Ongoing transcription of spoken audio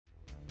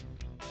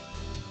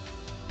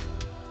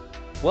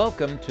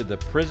Welcome to the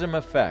Prism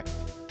Effect,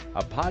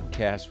 a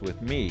podcast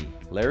with me,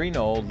 Larry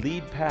Knoll,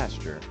 lead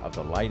pastor of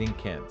the Light in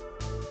Kent.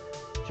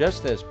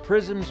 Just as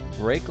prisms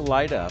break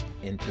light up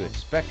into its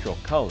spectral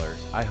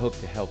colors, I hope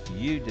to help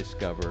you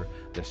discover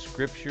the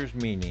Scripture's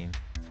meaning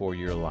for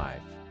your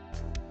life.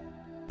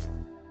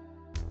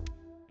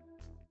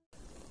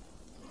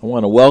 I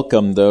want to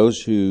welcome those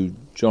who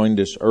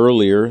joined us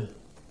earlier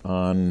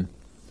on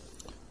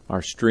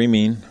our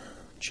streaming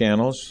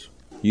channels,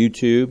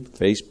 YouTube,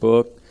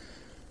 Facebook,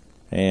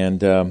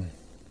 and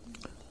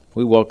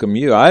we welcome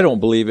you. I don't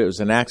believe it was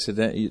an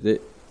accident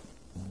that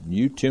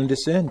you tuned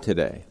us in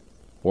today,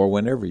 or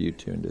whenever you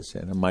tuned us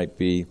in. It might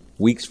be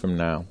weeks from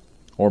now,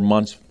 or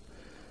months.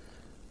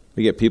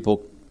 We get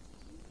people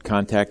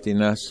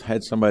contacting us.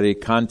 Had somebody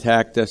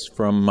contact us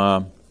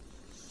from,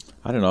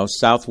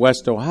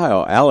 Southwest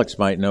Ohio. Alex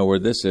might know where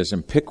this is,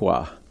 in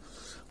Piqua.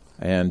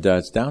 And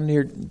it's down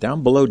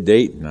below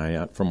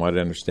Dayton, from what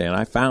I understand.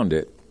 I found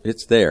it.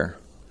 It's there.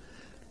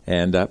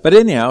 And but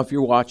anyhow, if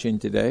you're watching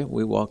today,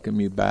 we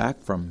welcome you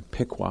back from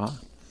Piqua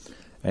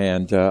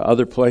and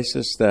other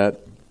places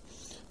that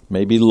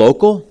may be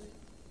local,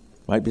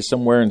 might be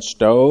somewhere in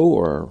Stowe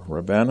or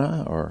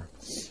Ravenna or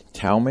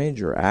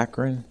Talmadge or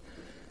Akron.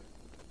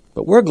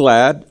 But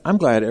I'm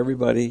glad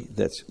everybody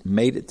that's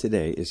made it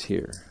today is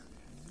here.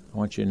 I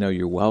want you to know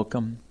you're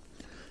welcome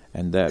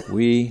and that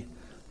we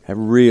have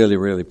really,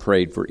 really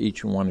prayed for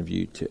each one of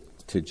you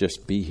to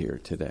just be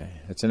here today.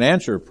 It's an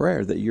answer of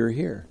prayer that you're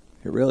here.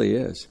 It really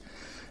is.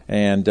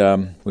 And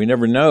we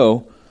never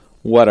know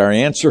what our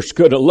answer's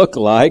going to look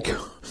like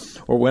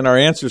or when our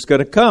answer's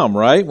going to come,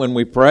 right? When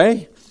we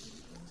pray.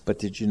 But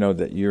did you know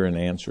that you're an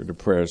answer to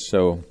prayer?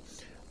 So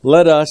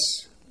let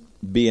us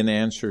be an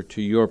answer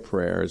to your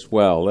prayer as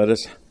well. Let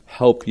us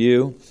help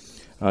you.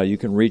 You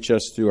can reach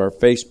us through our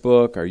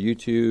Facebook, our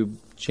YouTube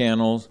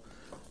channels,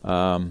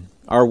 our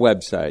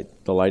website,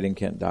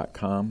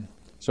 thelightinkent.com.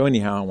 So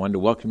anyhow, I wanted to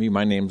welcome you.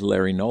 My name's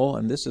Larry Knoll,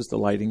 and this is The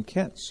Light in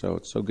Kent. So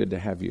it's so good to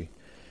have you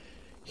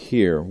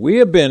here. We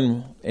have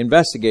been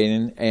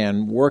investigating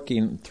and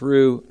working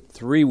through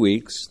 3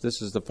 weeks.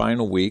 This is the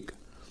final week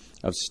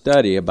of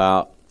study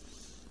about,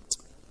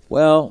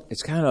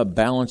 it's kind of a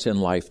balance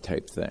in life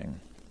type thing.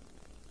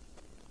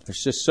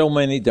 There's just so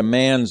many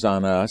demands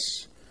on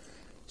us,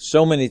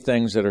 so many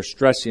things that are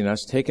stressing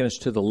us, taking us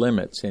to the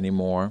limits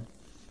anymore.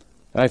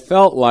 I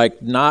felt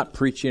like not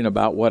preaching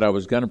about what I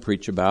was going to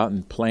preach about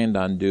and planned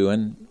on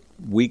doing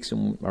weeks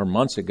or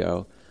months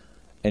ago,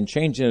 and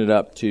changing it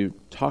up to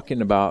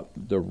talking about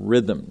the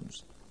rhythm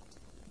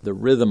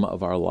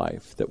of our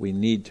life that we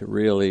need to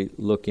really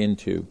look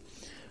into.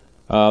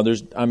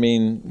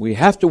 We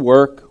have to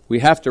work, we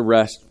have to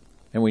rest,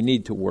 and we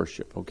need to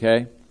worship,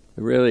 okay?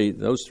 Really,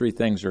 those three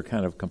things are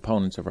kind of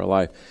components of our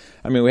life.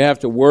 We have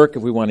to work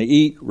if we want to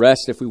eat,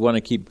 rest if we want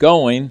to keep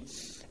going,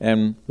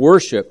 and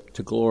worship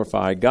to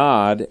glorify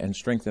God and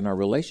strengthen our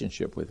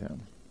relationship with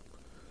Him.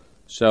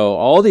 So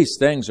all these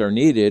things are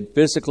needed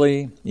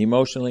physically,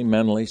 emotionally,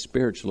 mentally,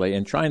 spiritually,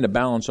 and trying to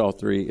balance all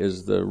three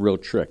is the real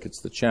trick. It's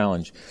the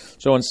challenge.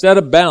 So instead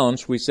of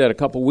balance, we said a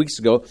couple weeks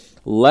ago,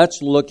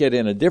 let's look at it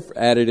in a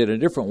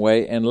different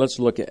way, and let's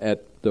look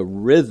at the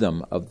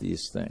rhythm of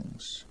these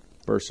things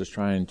versus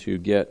trying to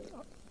get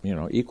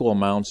equal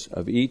amounts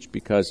of each,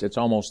 because it's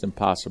almost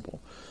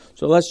impossible.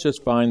 So let's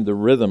just find the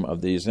rhythm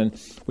of these. And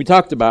we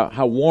talked about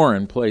how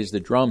Warren plays the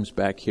drums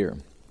back here.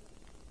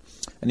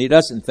 And he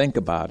doesn't think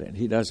about it.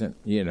 He doesn't,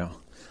 he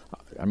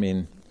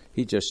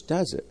just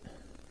does it.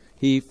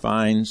 He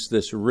finds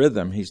this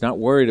rhythm. He's not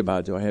worried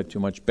about, do I have too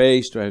much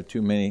bass? Do I have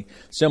too many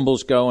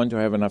cymbals going? Do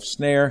I have enough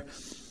snare?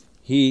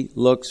 He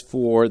looks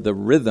for the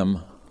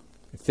rhythm.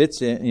 It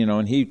fits in,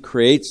 and he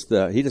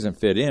doesn't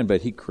fit in,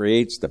 but he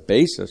creates the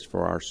basis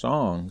for our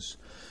songs.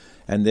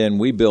 And then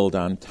we build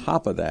on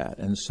top of that.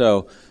 And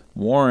so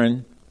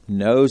Warren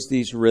knows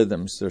these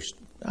rhythms. There's,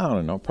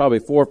 probably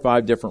 4 or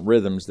 5 different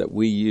rhythms that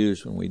we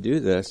use when we do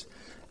this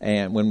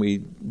and when we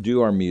do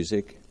our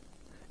music.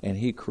 And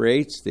he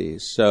creates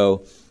these.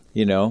 So,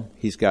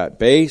 he's got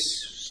bass,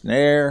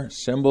 snare,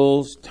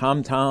 cymbals,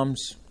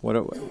 tom-toms,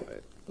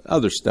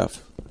 other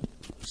stuff.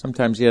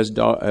 Sometimes he has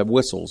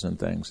whistles and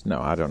things. No,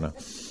 I don't know.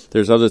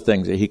 There's other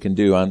things that he can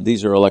do.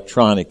 These are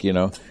electronic,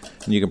 and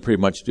you can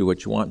pretty much do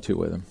what you want to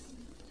with them.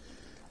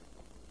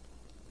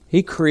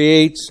 He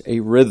creates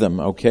a rhythm,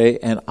 okay,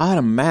 and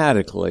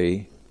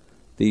automatically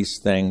these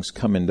things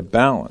come into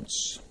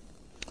balance.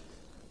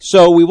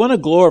 So we want to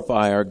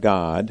glorify our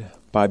God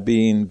by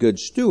being good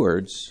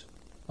stewards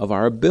of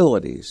our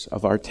abilities,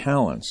 of our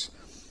talents.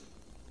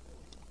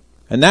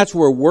 And that's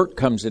where work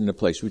comes into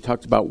place. We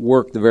talked about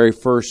work the very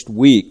first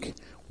week,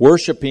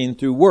 worshiping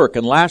through work.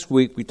 And last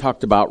week we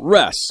talked about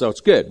rest, so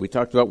it's good. We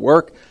talked about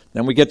work,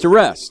 then we get to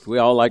rest. We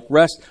all like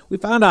rest. We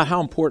found out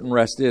how important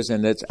rest is,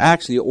 and it's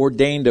actually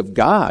ordained of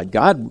God.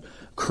 God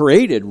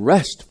created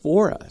rest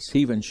for us. He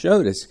even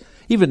showed us,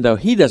 even though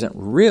He doesn't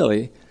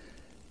really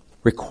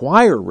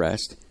require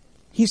rest,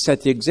 He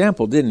set the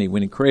example, didn't He?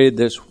 When He created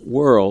this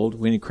world,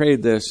 when He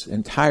created this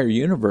entire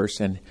universe,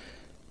 and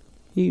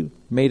He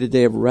made a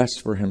day of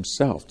rest for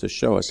himself to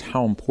show us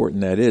how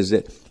important that is.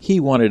 That he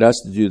wanted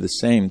us to do the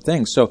same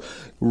thing. So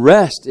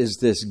rest is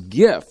this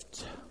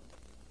gift.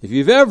 If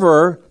you've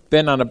ever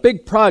been on a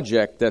big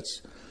project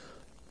that's,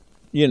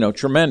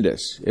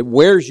 tremendous, it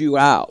wears you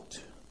out.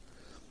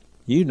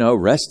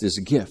 Rest is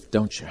a gift,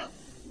 don't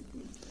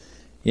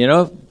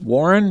you?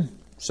 Warren,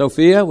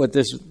 Sophia, with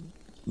this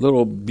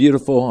little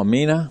beautiful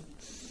Amina,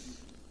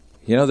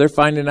 they're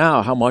finding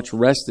out how much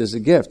rest is a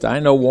gift. I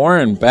know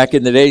Warren, back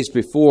in the days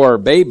before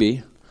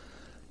baby,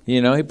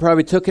 he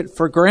probably took it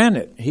for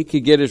granted. He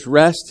could get his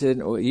rest,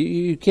 and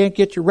you can't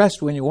get your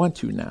rest when you want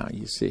to now,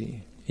 you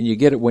see. And you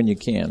get it when you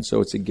can,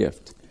 so it's a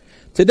gift.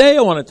 Today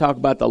I want to talk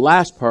about the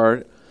last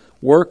part,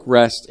 work,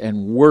 rest,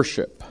 and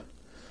worship.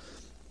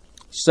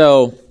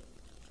 So,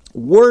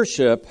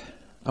 worship,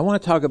 I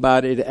want to talk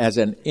about it as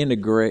an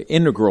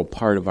integral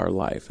part of our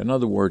life. In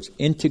other words,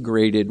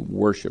 integrated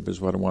worship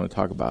is what I want to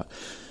talk about.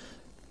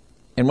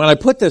 And when I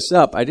put this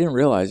up, I didn't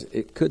realize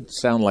it could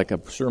sound like a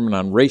sermon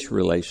on race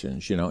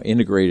relations,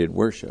 integrated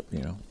worship,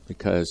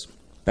 because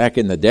back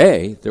in the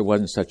day, there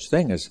wasn't such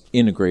thing as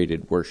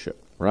integrated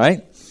worship,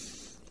 right?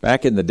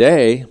 Back in the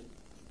day,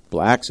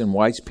 blacks and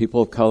whites,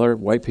 people of color,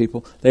 white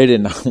people, they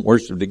did not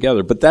worship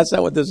together. But that's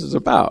not what this is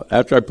about.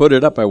 After I put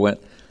it up, I went,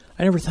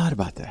 I never thought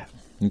about that.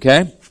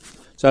 Okay?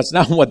 So that's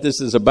not what this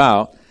is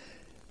about.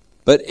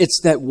 But it's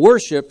that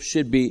worship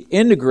should be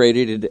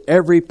integrated into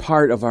every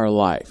part of our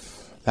life.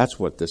 That's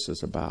what this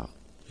is about.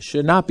 It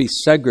should not be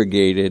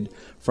segregated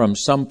from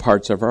some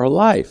parts of our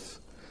life.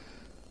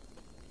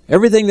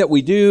 Everything that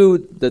we do,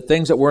 the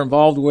things that we're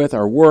involved with,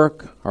 our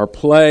work, our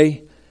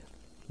play,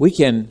 we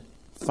can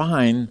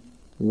find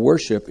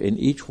worship in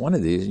each one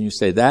of these. And you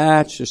say,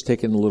 that's just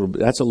taking a little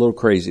bit, that's a little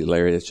crazy,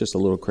 Larry. That's just a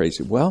little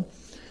crazy. Well,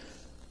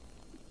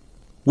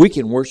 we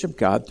can worship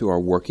God through our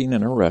working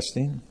and our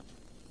resting.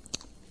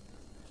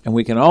 And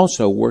we can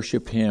also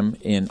worship Him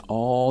in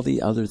all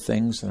the other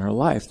things in our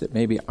life that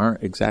maybe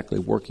aren't exactly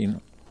working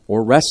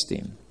or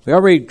resting. We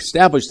already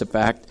established the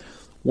fact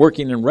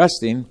working and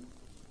resting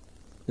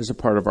is a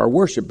part of our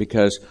worship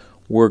because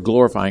we're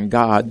glorifying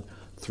God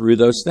through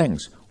those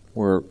things.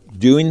 We're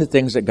doing the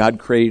things that God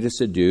created us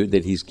to do,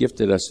 that He's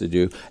gifted us to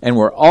do. And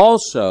we're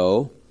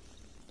also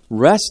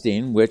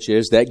resting, which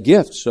is that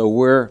gift. So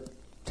we're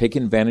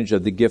taking advantage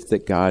of the gift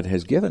that God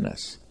has given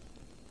us.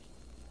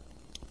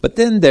 But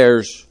then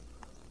there's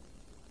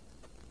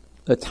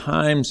the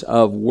times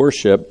of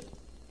worship,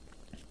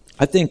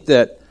 I think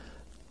a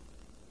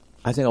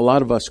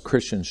lot of us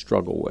Christians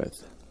struggle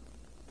with.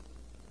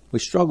 We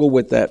struggle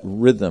with that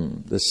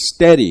rhythm, the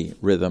steady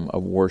rhythm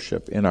of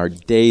worship in our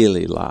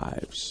daily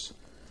lives.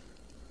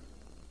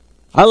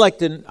 I like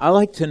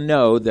to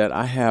know that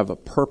I have a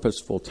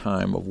purposeful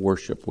time of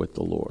worship with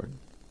the Lord.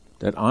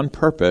 That on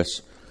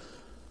purpose,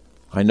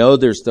 I know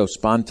there's those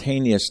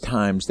spontaneous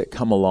times that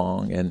come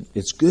along and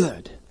it's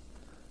good.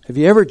 Have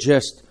you ever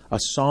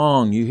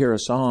you hear a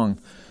song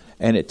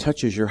and it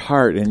touches your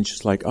heart and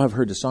just like, oh, I've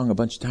heard the song a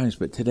bunch of times,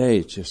 but today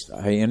it's just,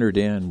 I entered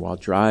in while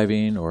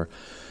driving or,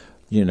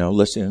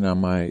 listening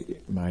on my,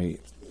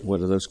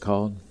 what are those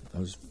called?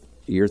 Those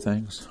ear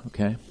things,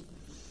 okay?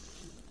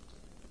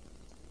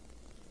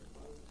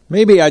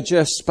 Maybe I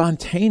just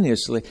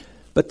spontaneously,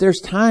 but there's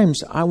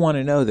times I want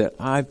to know that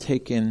I've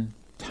taken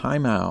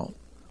time out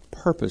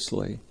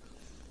purposely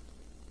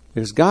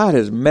because God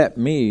has met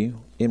me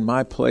in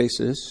my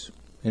places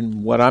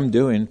in what I'm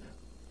doing,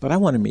 but I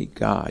want to meet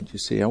God, you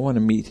see. I want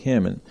to meet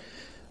Him.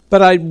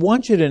 But I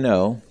want you to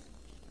know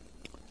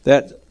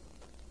that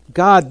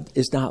God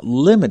is not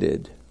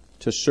limited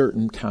to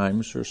certain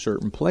times or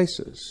certain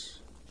places.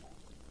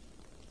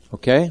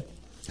 Okay?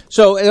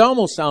 So it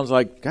almost sounds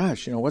like,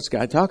 gosh, what's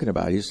God talking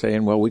about? He's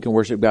saying, well, we can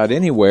worship God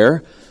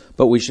anywhere,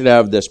 but we should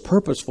have this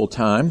purposeful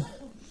time.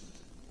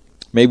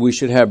 Maybe we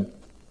should have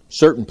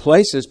certain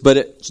places, but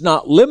it's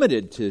not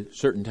limited to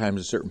certain times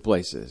and certain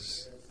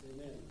places.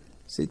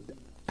 See,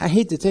 I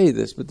hate to tell you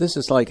this, but this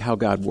is like how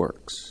God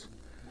works.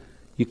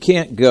 You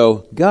can't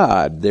go,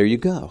 God, there you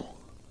go.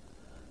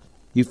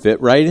 You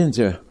fit right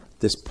into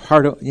this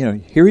part of,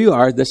 here you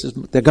are, this is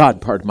the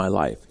God part of my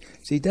life.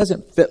 See, He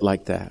doesn't fit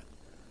like that.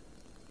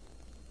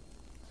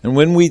 And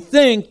when we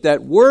think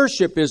that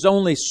worship is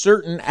only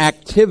certain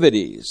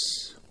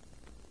activities,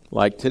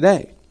 like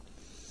today,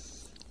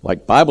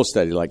 like Bible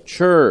study, like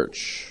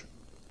church,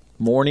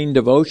 morning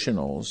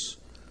devotionals,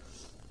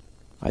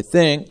 I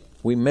think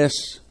we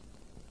miss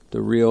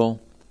the real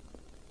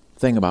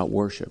thing about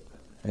worship,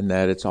 and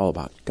that it's all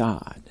about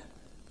God.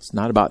 It's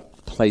not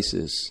about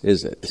places,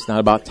 is it? It's not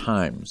about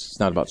times. It's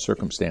not about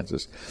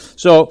circumstances.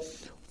 So,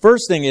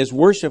 first thing is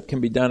worship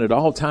can be done at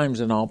all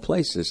times and all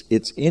places.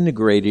 It's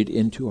integrated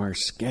into our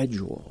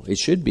schedule. It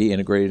should be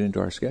integrated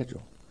into our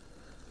schedule.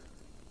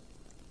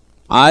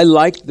 I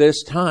like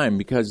this time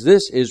because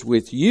this is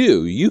with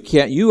you.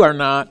 You are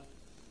not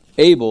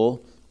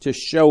able to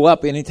show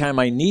up anytime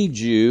I need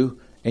you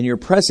and your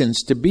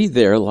presence to be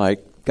there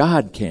like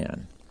God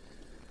can.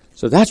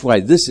 So that's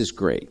why this is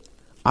great.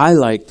 I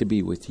like to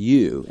be with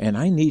you, and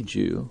I need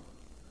you.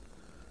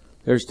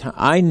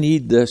 I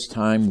need this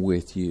time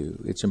with you.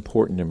 It's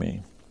important to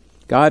me.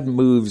 God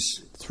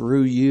moves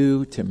through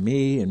you to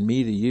me and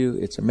me to you.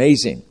 It's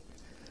amazing.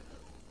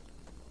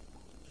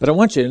 But I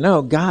want you to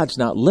know God's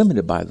not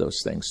limited by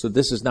those things. So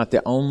this is not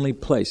the only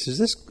place.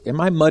 Am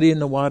I muddying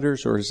the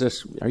waters, or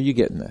are you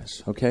getting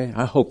this? Okay,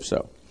 I hope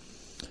so.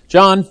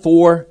 John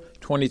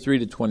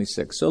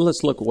 4:23-26. So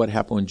let's look at what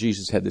happened when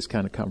Jesus had this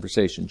kind of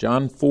conversation.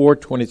 John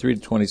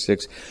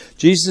 4:23-26.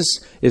 Jesus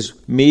is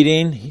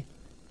meeting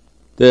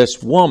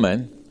this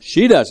woman.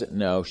 She doesn't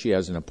know she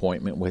has an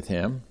appointment with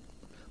him,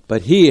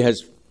 but he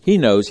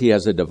knows he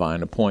has a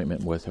divine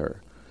appointment with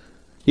her.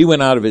 He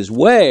went out of his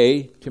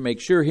way to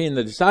make sure he and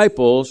the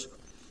disciples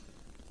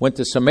went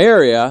to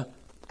Samaria,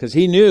 because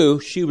he knew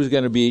she was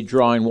going to be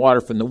drawing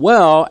water from the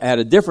well at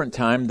a different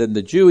time than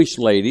the Jewish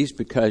ladies,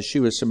 because she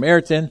was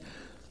Samaritan.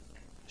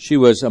 She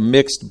was a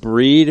mixed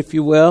breed, if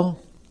you will.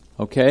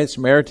 Okay,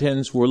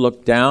 Samaritans were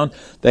looked down.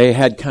 They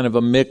had kind of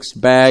a mixed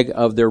bag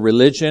of their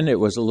religion. It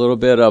was a little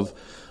bit of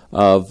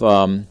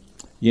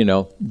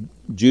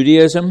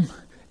Judaism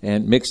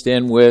and mixed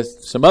in with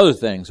some other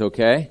things,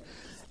 okay?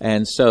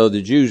 And so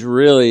the Jews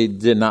really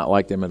did not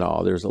like them at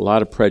all. There was a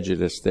lot of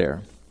prejudice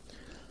there.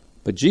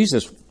 But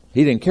Jesus,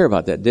 he didn't care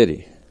about that, did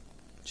he?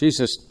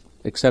 Jesus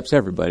accepts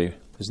everybody.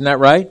 Isn't that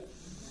right?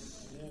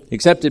 He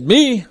accepted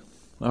me,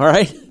 all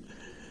right?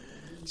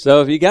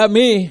 So if he got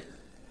me,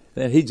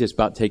 then he'd just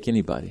about take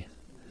anybody.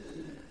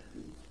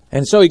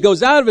 And so he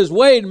goes out of his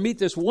way to meet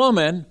this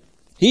woman.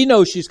 He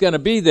knows she's going to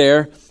be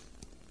there.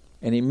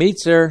 And he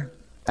meets her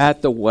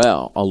at the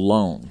well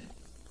alone,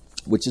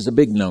 which is a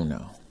big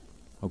no-no.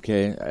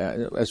 Okay,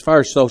 as far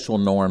as social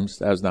norms,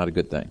 that was not a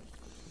good thing.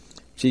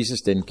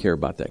 Jesus didn't care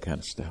about that kind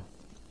of stuff.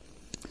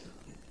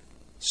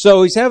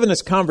 So he's having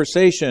this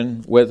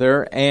conversation with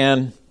her,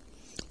 and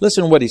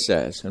listen to what he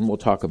says, and we'll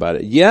talk about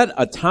it. Yet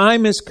a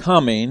time is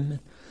coming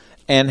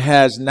and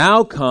has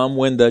now come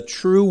when the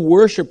true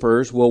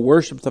worshipers will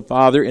worship the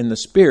Father in the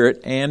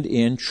Spirit and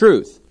in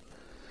truth.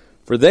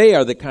 For they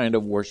are the kind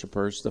of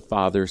worshipers the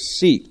Father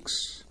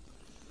seeks.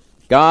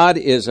 God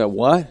is a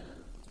what?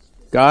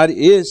 God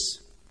is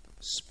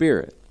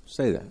Spirit.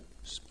 Say that.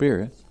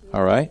 Spirit.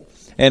 All right.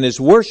 And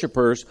his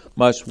worshipers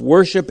must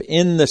worship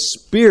in the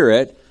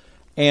Spirit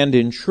and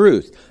in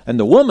truth. And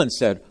the woman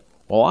said,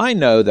 well, I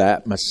know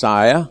that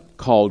Messiah,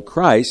 called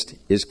Christ,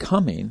 is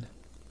coming.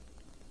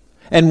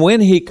 And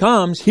when he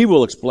comes, he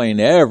will explain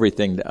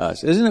everything to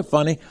us. Isn't it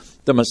funny?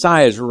 The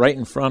Messiah is right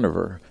in front of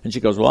her. And she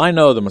goes, well, I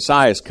know the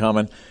Messiah is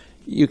coming.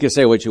 You can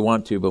say what you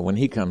want to, but when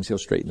he comes, he'll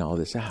straighten all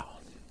this out.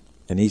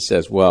 And he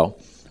says, well,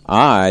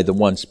 I, the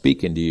one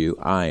speaking to you,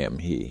 I am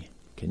he.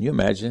 Can you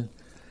imagine?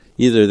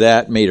 Either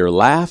that made her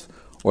laugh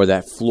or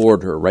that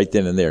floored her right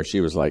then and there.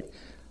 She was like,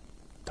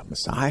 the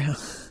Messiah?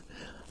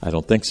 I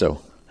don't think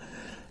so.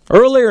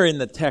 Earlier in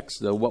the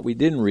text, though, what we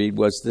didn't read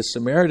was the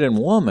Samaritan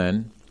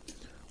woman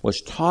was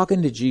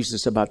talking to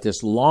Jesus about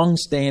this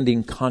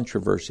long-standing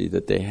controversy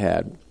that they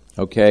had,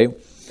 okay,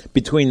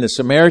 between the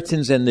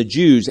Samaritans and the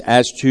Jews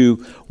as to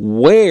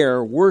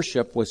where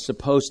worship was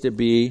supposed to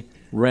be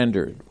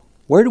rendered.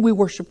 Where do we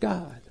worship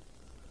God?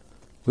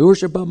 We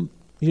worship him,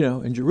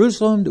 in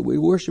Jerusalem. Do we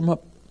worship him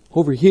up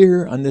over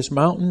here on this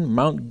mountain,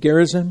 Mount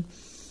Gerizim?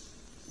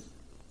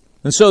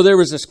 And so there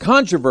was this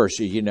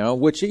controversy,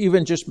 which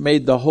even just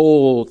made the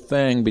whole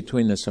thing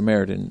between the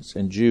Samaritans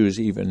and Jews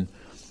even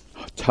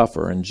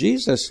tougher. And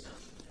Jesus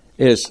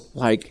is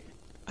like,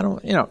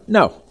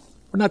 no,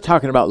 we're not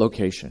talking about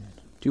location.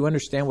 Do you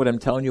understand what I'm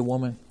telling you,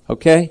 woman?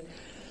 Okay?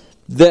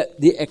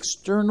 The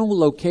external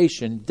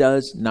location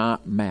does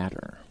not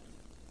matter.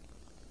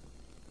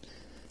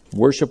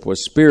 Worship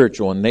was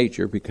spiritual in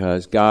nature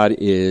because God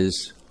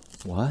is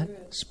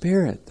what?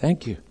 Spirit.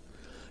 Thank you.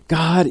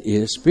 God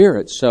is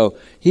spirit. So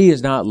he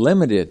is not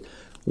limited.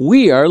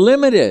 We are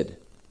limited.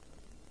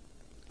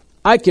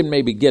 I can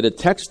maybe get a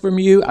text from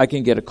you. I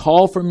can get a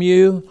call from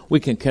you. We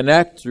can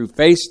connect through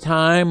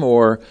FaceTime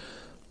or,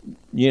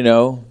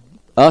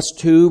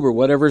 UsTube or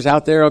whatever's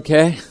out there,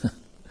 okay?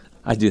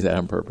 I do that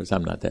on purpose.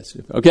 I'm not that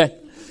stupid, okay?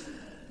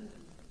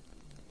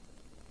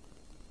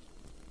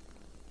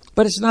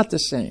 But it's not the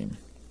same.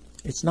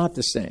 It's not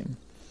the same.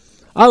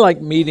 I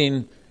like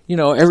meeting,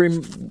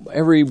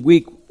 every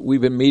week we've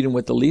been meeting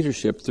with the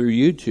leadership through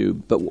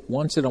YouTube, but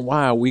once in a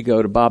while we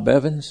go to Bob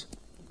Evans.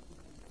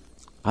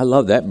 I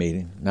love that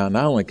meeting. Now,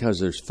 not only because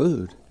there's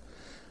food,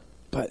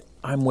 but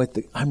I'm with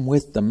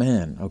the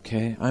men,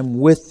 okay? I'm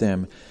with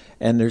them,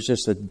 and there's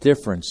just a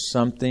difference.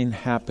 Something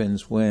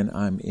happens when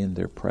I'm in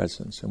their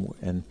presence,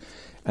 and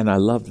I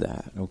love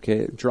that, okay?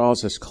 It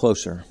draws us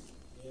closer.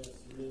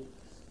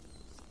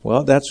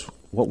 Well, that's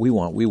what we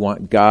want. We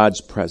want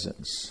God's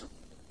presence.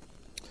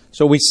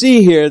 So we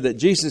see here that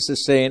Jesus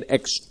is saying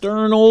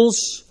external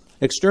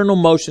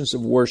motions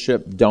of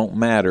worship don't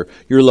matter.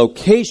 Your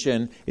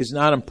location is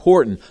not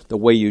important. The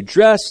way you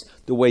dress,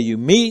 the way you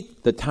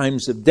meet, the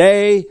times of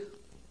day,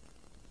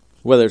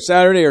 whether it's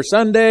Saturday or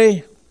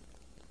Sunday,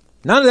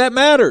 none of that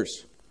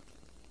matters.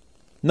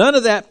 None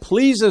of that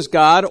pleases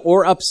God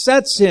or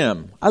upsets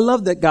him. I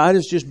love that God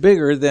is just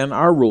bigger than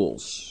our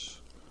rules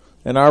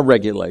and our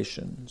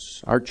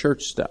regulations, our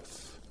church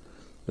stuff,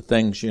 the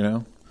things,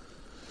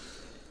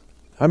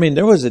 I mean,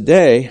 there was a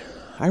day,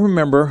 I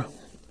remember,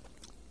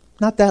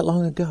 not that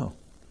long ago,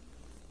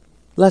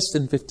 less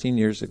than 15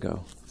 years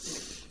ago,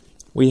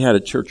 we had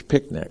a church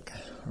picnic,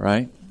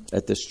 right,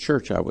 at this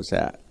church I was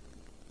at.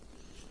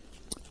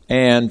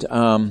 And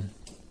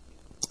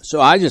so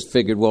I just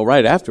figured, well,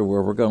 right after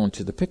we're going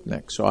to the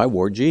picnic. So I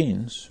wore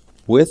jeans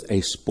with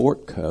a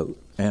sport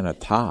coat and a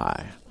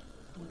tie.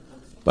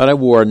 But I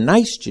wore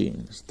nice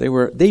jeans. They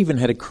even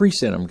had a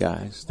crease in them,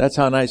 guys. That's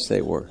how nice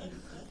they were.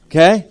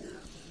 Okay?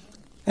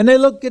 And they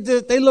look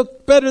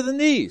better than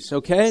these,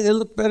 okay? They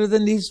look better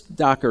than these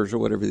Dockers or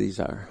whatever these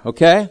are,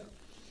 okay?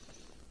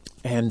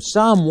 And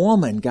some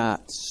woman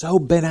got so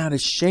bent out of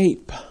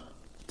shape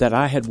that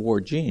I had wore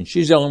jeans.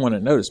 She's the only one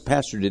that noticed.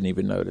 Pastor didn't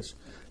even notice.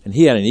 And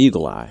he had an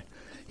eagle eye.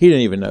 He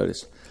didn't even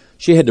notice.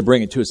 She had to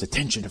bring it to his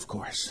attention, of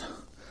course.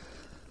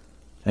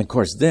 And, of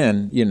course,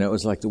 then, it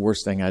was like the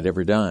worst thing I'd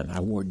ever done. I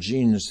wore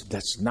jeans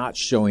that's not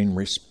showing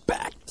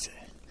respect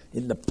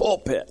in the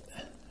pulpit.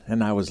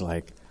 And I was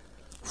like,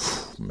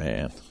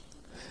 man,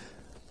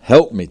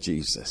 help me,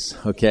 Jesus,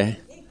 okay?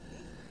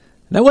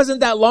 And that wasn't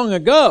that long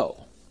ago,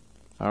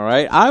 all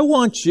right? I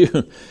want you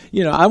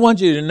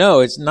to know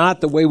it's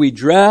not the way we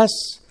dress.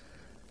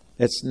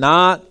 It's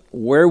not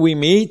where we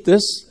meet.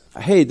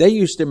 Hey, they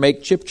used to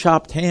make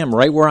chip-chopped ham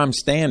right where I'm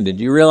standing.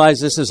 Do you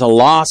realize this is a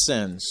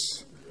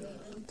Lawson's?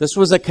 This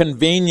was a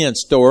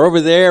convenience store. Over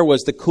there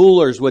was the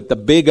coolers with the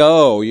Big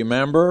O. You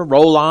remember?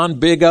 Roll on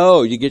Big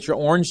O. You get your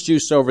orange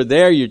juice over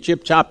there, your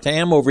chip-chopped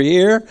ham over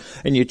here,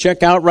 and you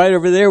check out right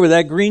over there where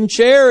that green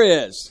chair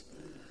is.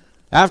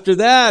 After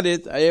that,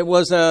 it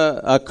was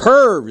a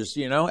Curves,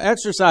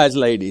 exercise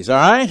ladies, all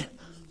right? There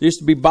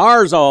used to be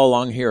bars all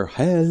along here.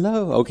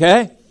 Hello,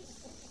 okay?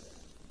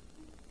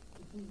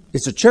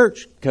 It's a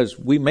church because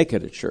we make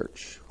it a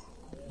church.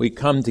 We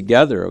come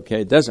together,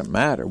 okay? It doesn't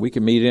matter. We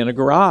can meet in a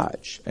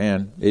garage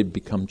and it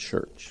become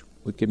church.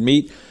 We can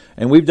meet,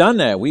 and we've done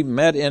that. We've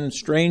met in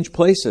strange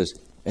places,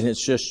 and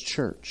it's just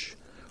church.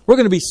 We're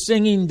going to be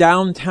singing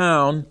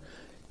downtown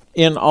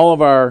in all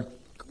of our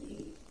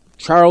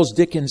Charles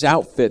Dickens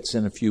outfits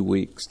in a few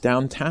weeks,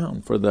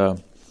 downtown for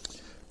the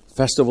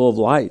Festival of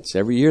Lights.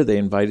 Every year they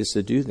invite us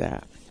to do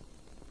that.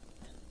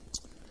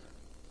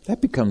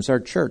 That becomes our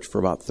church for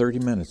about 30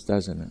 minutes,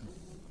 doesn't it?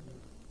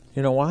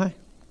 You know why?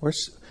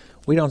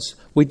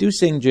 We do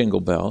sing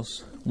Jingle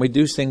Bells. We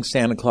do sing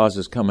Santa Claus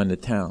is Coming to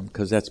Town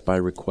because that's by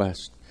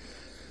request.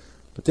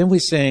 But then we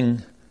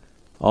sing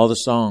all the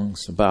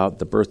songs about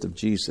the birth of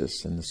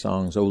Jesus and the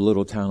songs, O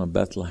Little Town of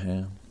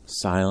Bethlehem,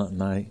 Silent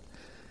Night.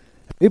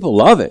 People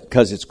love it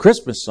because it's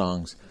Christmas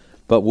songs.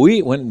 But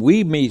when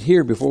we meet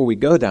here before we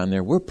go down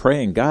there, we're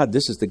praying, God,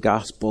 this is the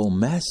gospel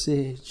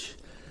message.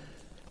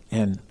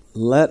 And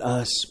let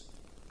us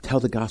tell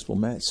the gospel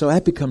message. So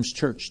that becomes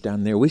church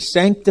down there. We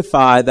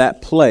sanctify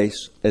that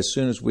place as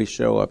soon as we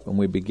show up and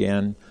we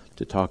begin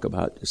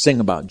to sing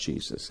about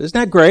Jesus. Isn't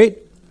that great?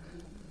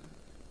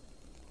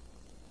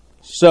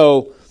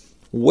 So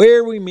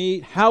where we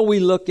meet, how we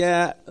look,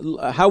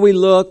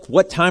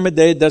 what time of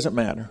day, it doesn't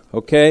matter.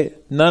 Okay?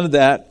 None of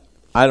that,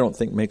 I don't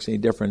think, makes any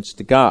difference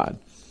to God.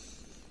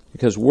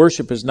 Because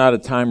worship is not a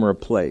time or a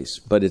place,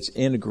 but it's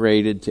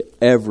integrated to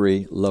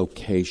every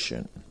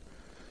location.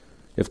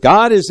 If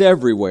God is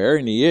everywhere,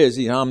 and He is,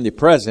 He's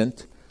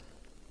omnipresent,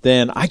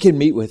 then I can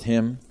meet with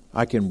Him.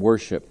 I can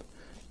worship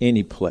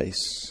any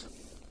place.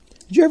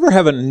 Did you ever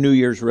have a New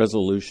Year's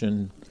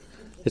resolution?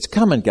 It's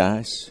coming,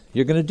 guys.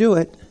 You're going to do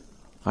it.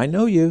 I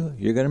know you.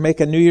 You're going to make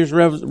a New Year's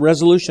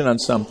resolution on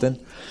something.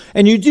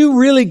 And you do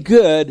really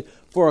good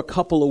for a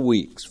couple of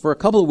weeks. For a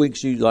couple of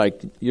weeks, you're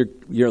like,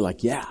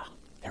 yeah,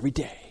 every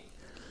day.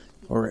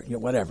 Or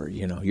whatever,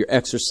 your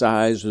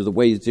exercise or the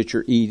ways that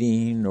you're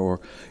eating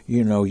or,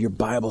 your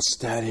Bible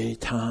study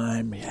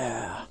time.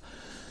 Yeah,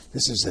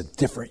 this is a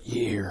different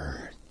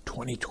year,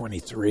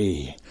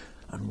 2023.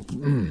 You're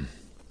going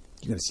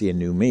to see a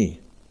new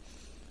me.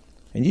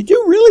 And you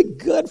do really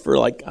good for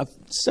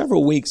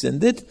several weeks.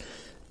 And then,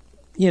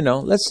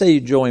 let's say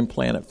you join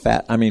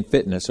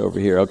Fitness over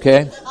here,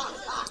 okay?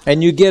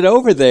 And you get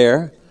over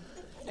there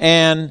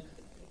and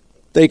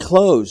they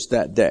closed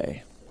that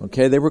day,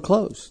 okay? They were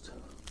closed.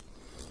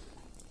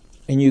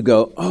 And you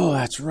go, oh,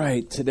 that's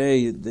right.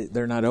 Today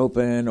they're not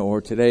open, or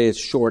today it's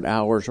short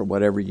hours, or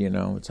whatever.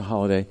 It's a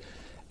holiday,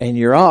 and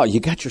you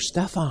got your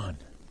stuff on.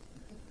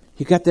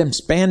 You got them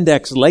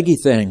spandex leggy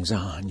things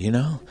on,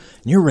 and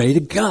you're ready to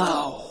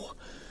go.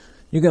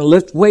 You're going to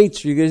lift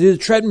weights, or you're going to do the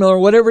treadmill, or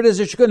whatever it is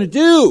that you're going to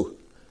do.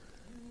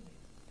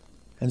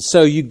 And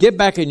so you get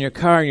back in your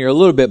car, and you're a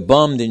little bit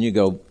bummed, and you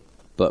go,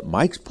 but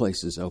Mike's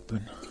place is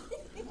open,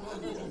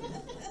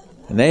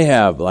 and they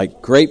have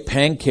great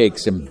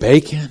pancakes and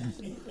bacon.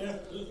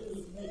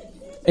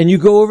 And you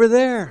go over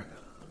there.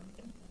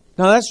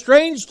 Now that's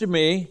strange to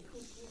me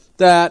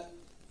that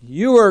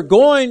you were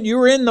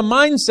in the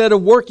mindset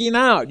of working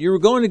out. You were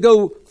going to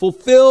go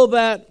fulfill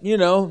that,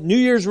 New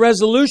Year's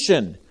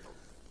resolution.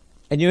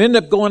 And you end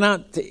up going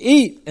out to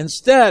eat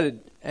instead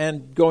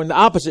and going the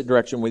opposite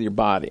direction with your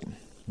body.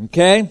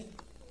 Okay?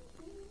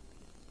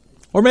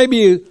 Or maybe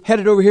you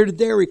headed over here to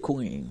Dairy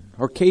Queen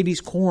or Katie's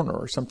Corner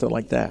or something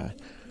like that.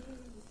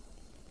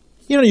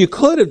 You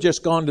could have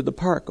just gone to the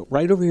park.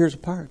 Right over here is a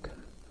park.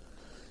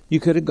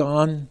 You could have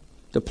gone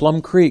to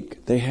Plum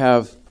Creek. They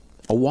have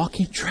a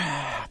walking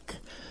track.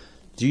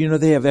 Do you know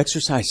they have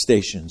exercise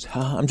stations?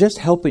 I'm just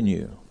helping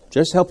you.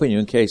 Just helping you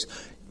in case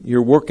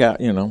your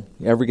workout,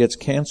 ever gets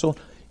canceled.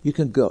 You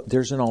can go.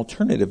 There's an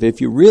alternative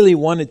if you really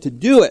wanted to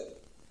do it.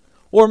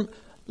 Or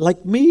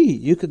like me,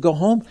 you could go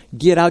home,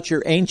 get out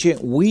your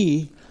ancient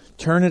Wii,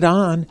 turn it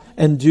on,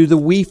 and do the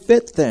Wii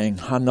Fit thing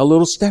on the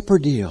little stepper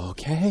deal,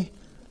 okay?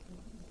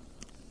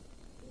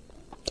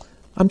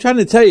 I'm trying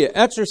to tell you,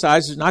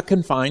 exercise is not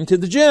confined to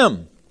the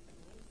gym.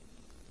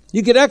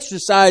 You could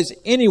exercise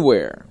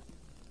anywhere.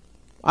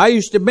 I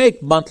used to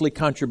make monthly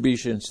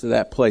contributions to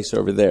that place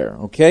over there,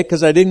 okay?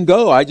 Because I didn't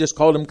go. I just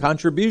called them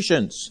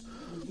contributions.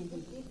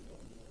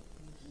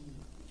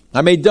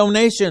 I made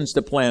donations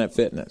to Planet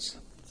Fitness.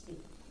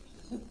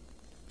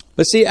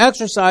 But see,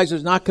 exercise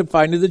is not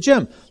confined to the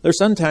gym. There's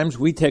sometimes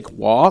we take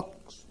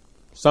walks.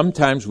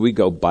 Sometimes we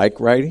go bike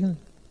riding.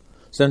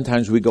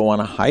 Sometimes we go on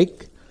a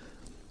hike.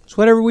 It's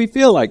whatever we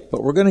feel like,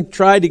 but we're going to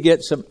try to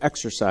get some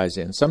exercise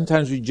in.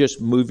 Sometimes we just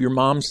move your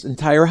mom's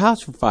entire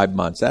house for 5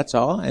 months, that's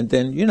all. And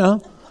then,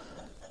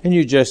 and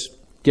you just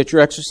get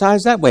your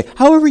exercise that way.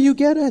 However you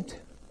get it.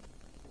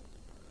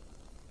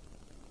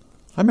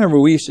 I remember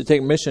we used to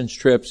take missions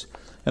trips,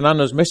 and on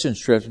those missions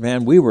trips,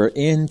 man, we were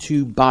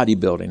into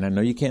bodybuilding. I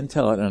know you can't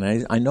tell it,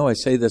 and I know I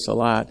say this a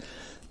lot,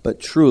 but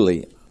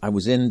truly, I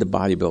was into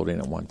bodybuilding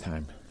at one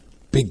time.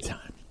 Big time.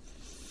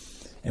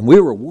 And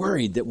we were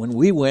worried that when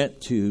we went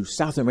to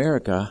South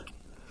America,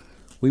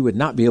 we would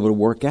not be able to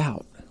work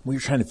out. We were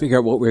trying to figure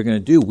out what we were going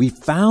to do. We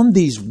found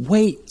these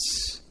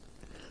weights,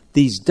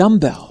 these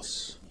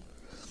dumbbells,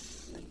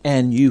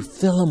 and you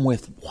fill them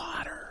with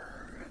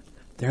water.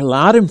 They're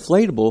not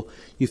inflatable.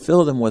 You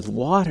fill them with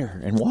water,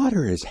 and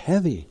water is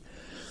heavy.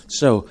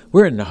 So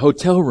we're in the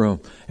hotel room,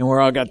 and we're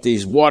all got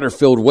these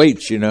water-filled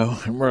weights,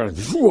 and we're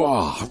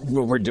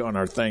doing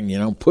our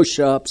thing,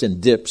 push-ups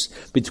and dips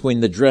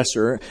between the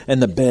dresser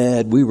and the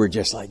bed. We were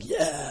just like,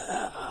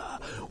 yeah,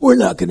 we're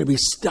not going to be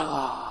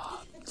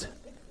stopped.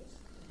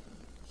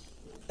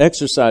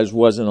 Exercise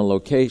wasn't a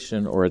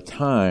location or a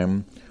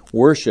time.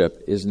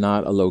 Worship is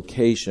not a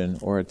location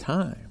or a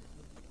time.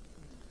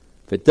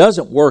 If it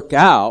doesn't work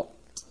out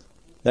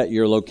that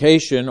your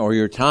location or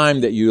your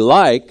time that you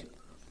like,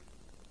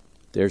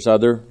 there's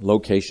other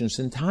locations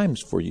and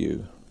times for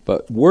you.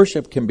 But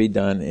worship can be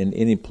done in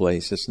any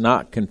place. It's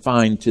not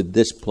confined to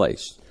this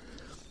place.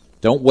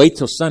 Don't wait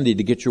till Sunday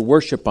to get your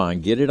worship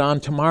on. Get it on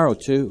tomorrow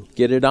too.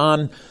 Get it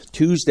on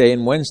Tuesday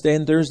and Wednesday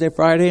and Thursday,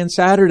 Friday and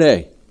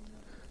Saturday.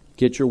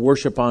 Get your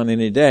worship on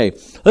any day.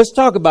 Let's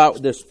talk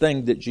about this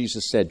thing that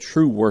Jesus said,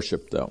 true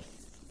worship though.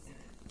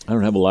 I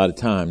don't have a lot of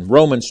time.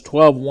 Romans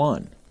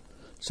 12:1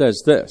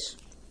 says this.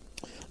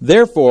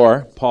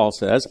 Therefore, Paul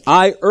says,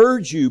 I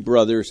urge you,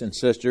 brothers and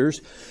sisters,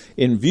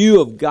 in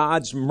view of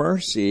God's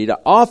mercy, to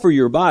offer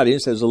your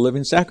bodies as a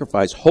living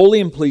sacrifice,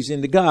 holy and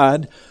pleasing to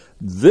God.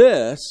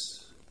 This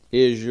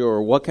is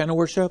your what kind of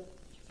worship?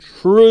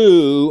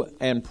 True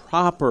and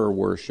proper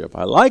worship.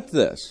 I like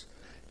this.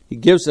 He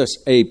gives us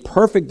a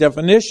perfect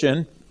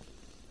definition.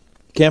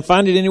 Can't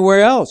find it anywhere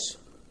else.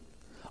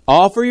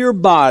 Offer your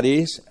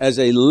bodies as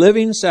a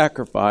living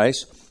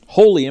sacrifice,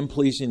 holy and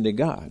pleasing to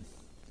God.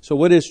 So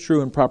what is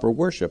true and proper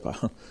worship?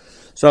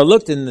 So I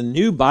looked in the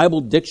New Bible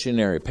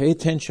Dictionary. Pay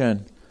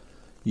attention,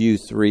 you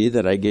three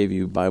that I gave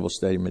you Bible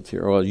study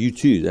material. Well, you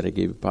two that I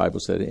gave you Bible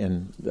study.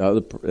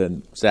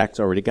 And Zach's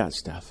already got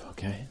stuff,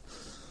 okay?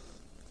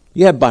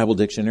 You have Bible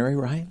Dictionary,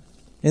 right?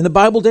 In the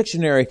Bible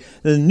Dictionary,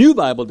 the New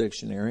Bible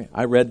Dictionary,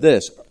 I read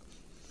this.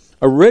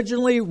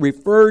 Originally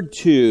referred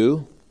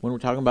to, when we're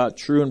talking about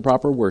true and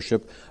proper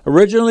worship,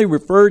 originally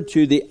referred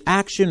to the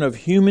action of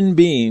human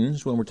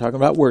beings, when we're talking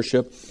about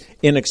worship,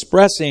 in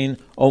expressing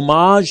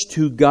homage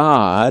to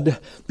God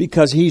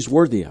because He's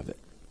worthy of it.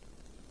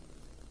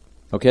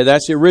 Okay,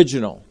 that's the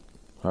original.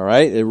 All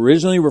right, it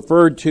originally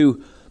referred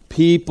to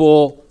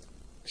people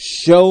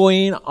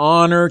showing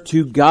honor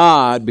to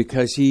God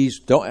because He's...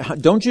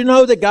 Don't you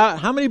know that God...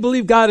 How many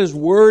believe God is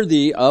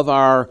worthy of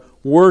our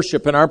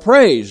worship and our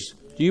praise?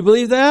 Do you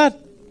believe that?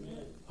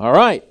 All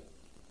right.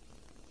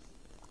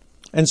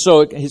 And so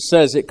it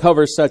says it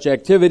covers such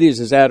activities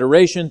as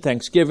adoration,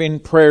 thanksgiving,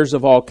 prayers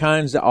of all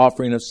kinds, the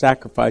offering of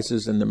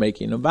sacrifices, and the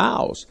making of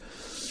vows.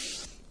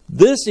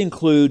 This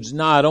includes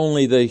not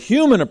only the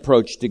human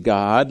approach to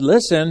God,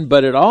 listen,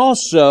 but it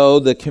also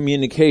the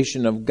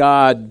communication of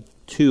God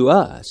to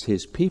us,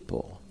 His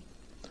people.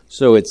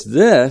 So it's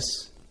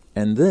this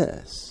and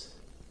this.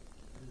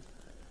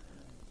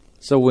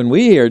 So when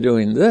we are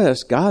doing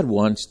this, God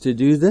wants to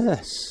do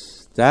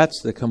this.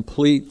 That's the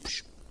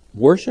complete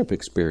worship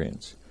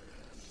experience.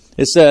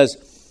 It says,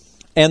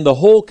 and the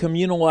whole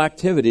communal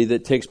activity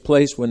that takes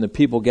place when the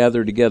people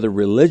gather together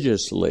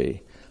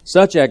religiously.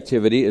 Such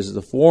activity is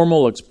the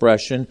formal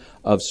expression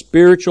of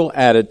spiritual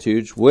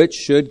attitudes which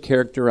should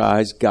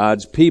characterize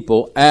God's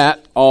people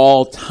at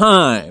all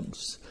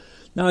times.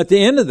 Now, at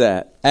the end of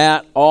that,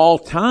 at all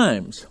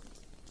times,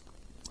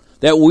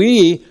 that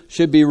we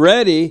should be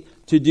ready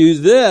to do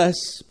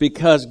this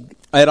because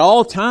At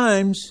all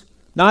times,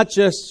 not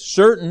just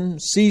certain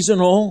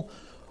seasonal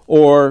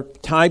or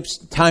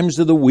times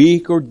of the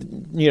week, or,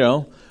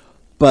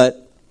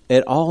 but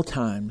at all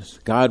times,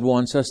 God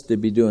wants us to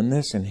be doing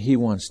this, and He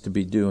wants to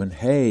be doing,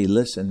 hey,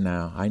 listen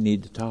now, I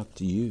need to talk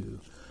to you.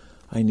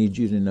 I need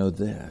you to know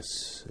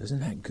this.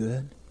 Isn't that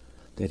good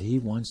that He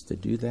wants to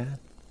do that?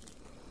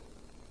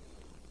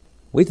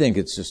 We think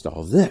it's just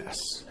all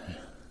this.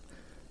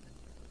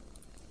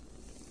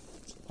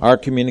 Our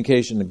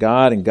communication to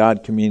God and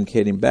God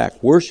communicating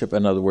back. Worship,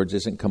 in other words,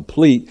 isn't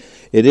complete.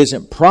 It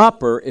isn't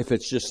proper if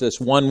it's just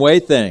this one-way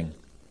thing.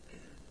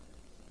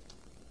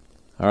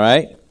 All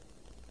right?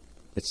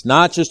 It's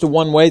not just a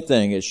one-way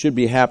thing. It should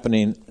be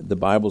happening, the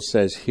Bible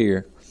says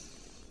here,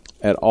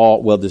 at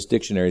all, well, this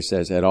dictionary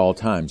says at all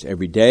times.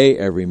 Every day,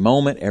 every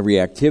moment, every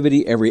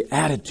activity, every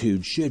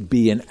attitude should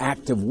be an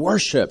act of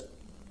worship.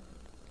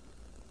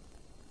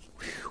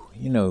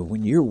 Whew,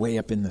 when you're way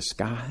up in the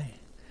sky,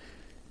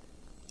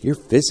 you're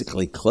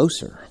physically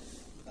closer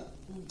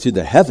to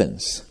the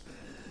heavens.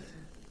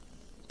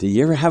 Do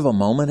you ever have a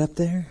moment up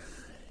there?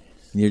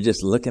 And you're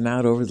just looking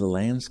out over the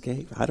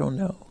landscape? I don't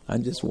know. I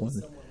just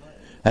wonder.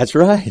 That's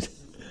right.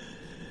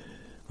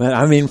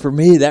 But for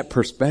me, that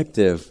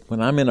perspective,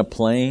 when I'm in a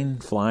plane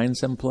flying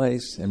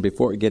someplace, and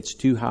before it gets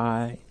too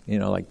high,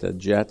 like the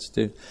jets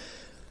do,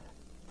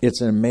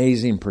 it's an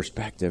amazing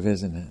perspective,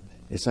 isn't it?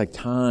 It's like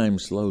time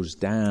slows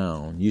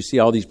down. You see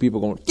all these people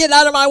going, get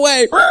out of my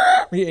way!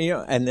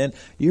 And then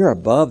you're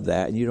above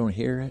that and you don't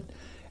hear it.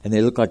 And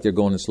they look like they're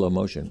going in slow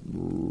motion.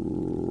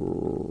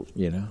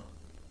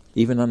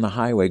 Even on the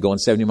highway going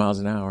 70 miles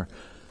an hour.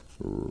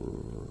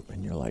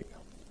 And you're like,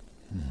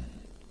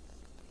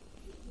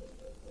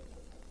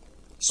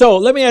 So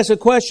let me ask a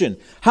question.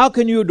 How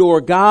can you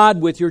adore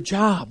God with your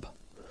job?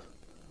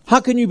 How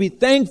can you be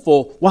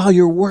thankful while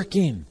you're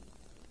working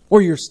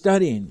or you're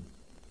studying?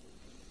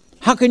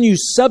 How can you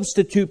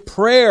substitute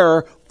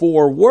prayer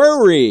for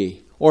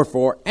worry or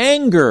for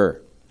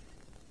anger?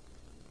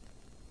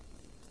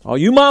 All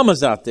you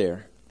mamas out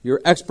there,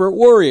 you're expert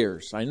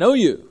warriors. I know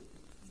you.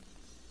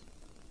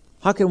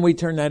 How can we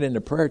turn that into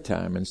prayer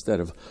time instead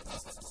of...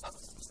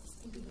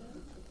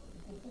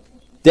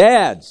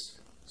 Dads,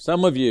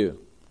 some of you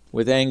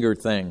with anger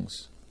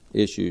things,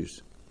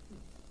 issues.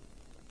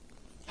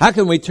 How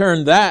can we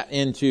turn that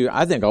into,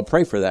 I think I'll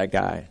pray for that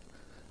guy.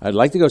 I'd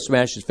like to go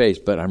smash his face,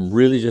 but I'm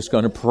really just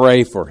going to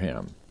pray for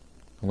him.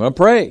 I'm going to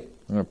pray.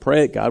 I'm going to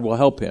pray that God will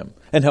help him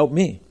and help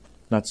me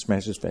not to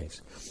smash his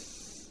face.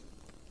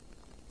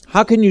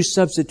 How can you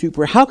substitute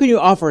prayer? How can you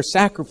offer a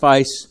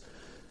sacrifice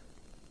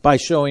by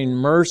showing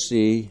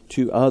mercy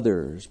to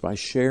others, by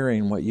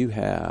sharing what you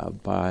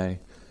have, by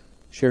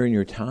sharing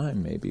your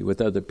time maybe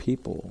with other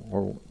people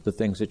or the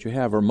things that you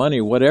have or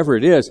money, whatever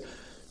it is?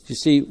 You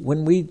see,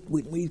 when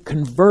we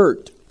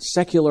convert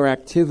secular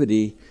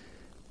activity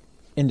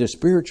into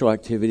spiritual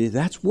activity,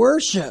 that's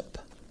worship.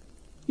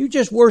 You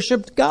just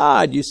worshiped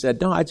God. You said,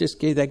 no, I just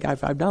gave that guy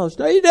 $5.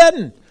 No, you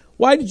didn't.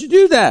 Why did you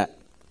do that?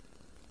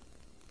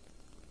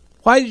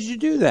 Why did you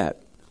do that?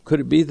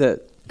 Could it be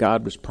that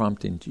God was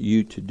prompting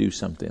you to do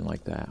something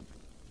like that?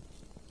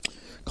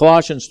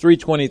 Colossians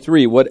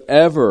 3:23,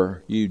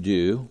 whatever you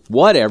do,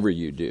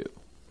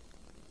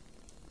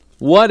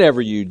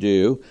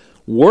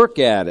 work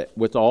at it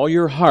with all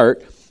your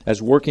heart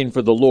as working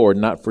for the Lord,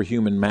 not for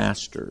human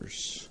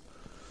masters.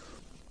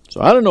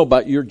 So I don't know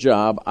about your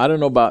job. I don't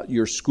know about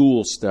your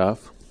school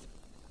stuff.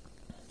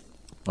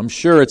 I'm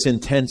sure it's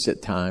intense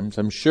at times.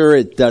 I'm sure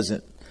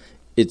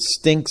it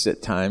stinks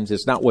at times.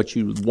 It's not what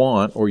you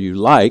want or you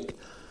like.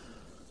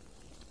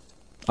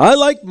 I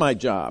like my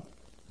job.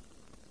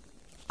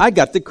 I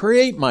got to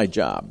create my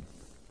job.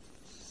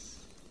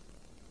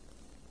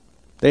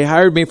 They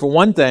hired me for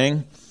one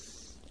thing,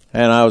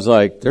 and I was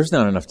like, there's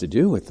not enough to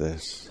do with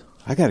this.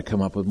 I got to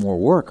come up with more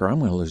work or I'm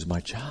going to lose my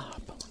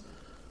job.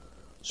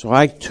 So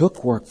I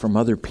took work from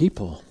other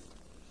people.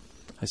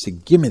 I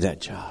said, give me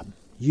that job.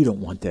 You don't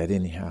want that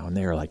anyhow. And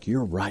they were like,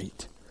 you're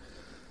right.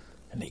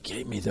 And they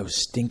gave me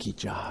those stinky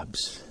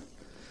jobs.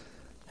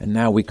 And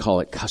now we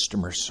call it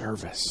customer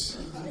service.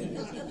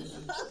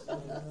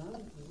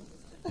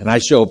 And I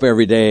show up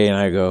every day and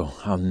I go,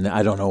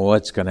 I don't know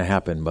what's going to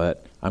happen,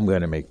 but I'm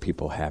going to make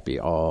people happy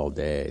all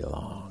day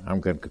long.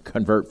 I'm going to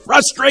convert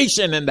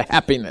frustration into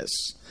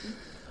happiness.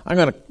 I'm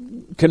going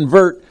to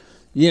convert,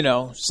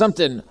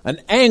 an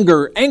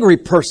angry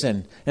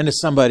person into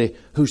somebody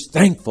who's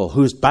thankful,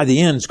 who's by the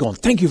end is going,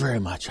 thank you very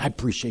much. I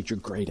appreciate your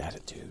great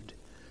attitude.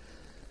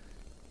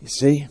 You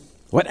see,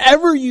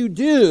 whatever you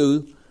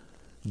do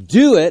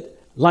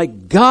it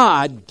like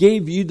God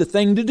gave you the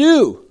thing to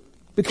do.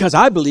 Because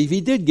I believe He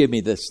did give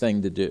me this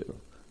thing to do.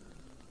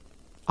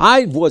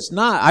 I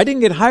didn't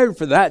get hired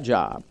for that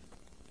job.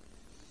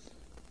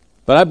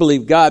 But I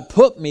believe God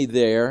put me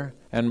there.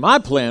 And my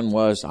plan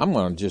was, I'm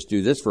going to just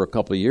do this for a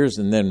couple of years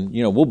and then,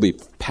 we'll be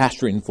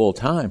pastoring full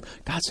time.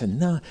 God said,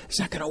 no, it's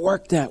not going to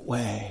work that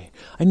way.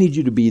 I need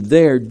you to be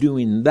there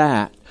doing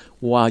that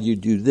while you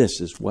do this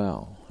as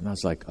well. And I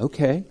was like,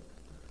 okay.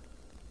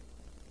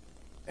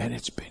 And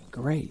it's been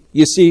great.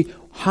 You see,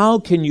 how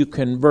can you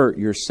convert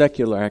your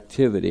secular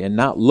activity and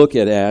not look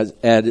at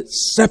it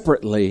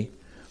separately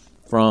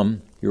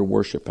from your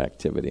worship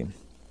activity?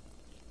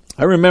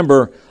 I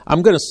remember,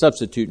 I'm going to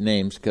substitute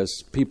names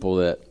because people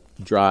that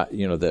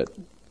that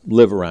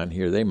live around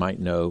here, they might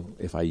know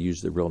if I use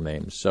the real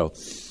names. So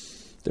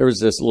there was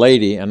this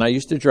lady, and I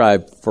used to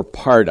drive for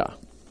Parda.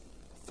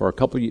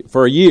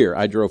 For a year,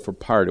 I drove for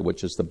Parda,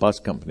 which is the bus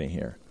company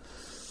here.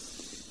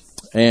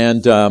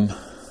 And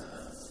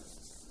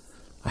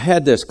I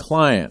had this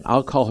client.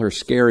 I'll call her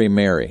Scary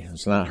Mary.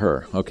 It's not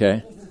her,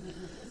 okay?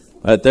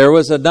 But there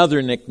was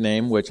another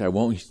nickname, which I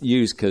won't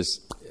use because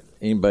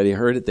anybody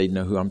heard it, they'd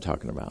know who I'm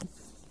talking about.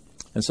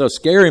 And so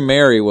Scary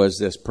Mary was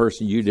this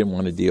person you didn't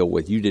want to deal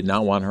with. You did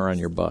not want her on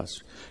your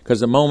bus.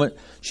 Because the moment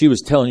she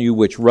was telling you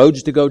which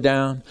roads to go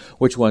down,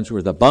 which ones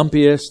were the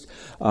bumpiest,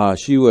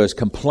 she was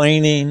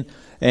complaining,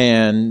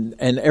 and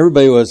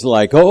everybody was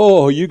like,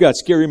 oh, you got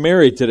Scary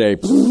Mary today,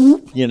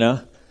 you know.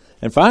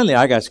 And finally,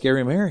 I got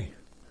Scary Mary.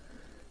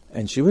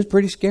 And she was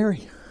pretty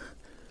scary.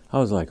 I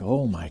was like,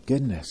 oh, my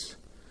goodness.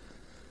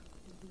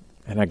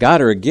 And I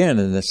got her again,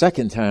 and the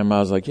second time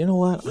I was like, you know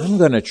what? I'm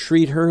going to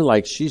treat her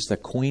like she's the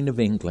Queen of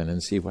England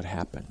and see what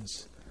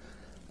happens.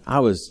 I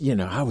was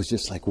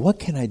just like, what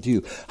can I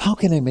do? How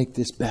can I make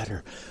this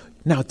better?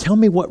 Now, tell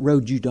me what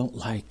road you don't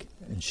like.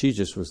 And she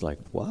just was like,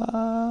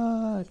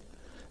 what?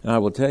 And I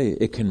will tell you,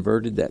 it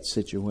converted that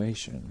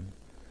situation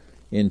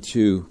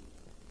into,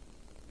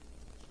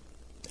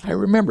 I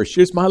remember, she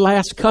was my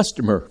last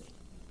customer.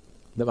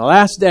 The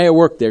last day I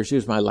worked there, she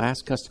was my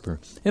last customer.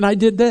 And I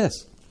did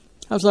this.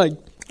 I was like,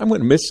 I'm going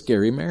to miss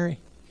Scary Mary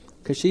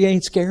because she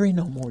ain't scary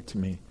no more to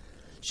me.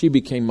 She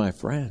became my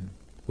friend.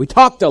 We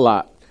talked a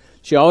lot.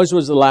 She always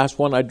was the last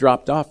one I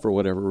dropped off for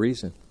whatever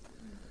reason.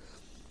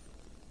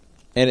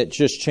 And it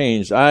just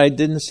changed. I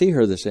didn't see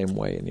her the same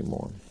way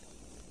anymore.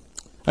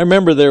 I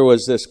remember there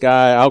was this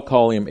guy, I'll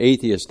call him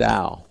Atheist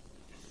Al.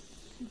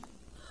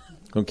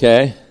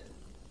 Okay?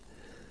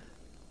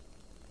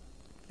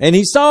 And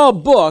he saw a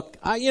book.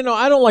 I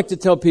don't like to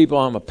tell people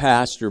I'm a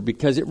pastor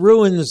because it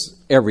ruins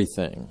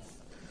everything.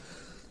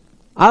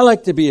 I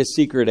like to be a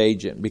secret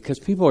agent because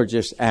people are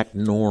just act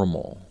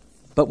normal.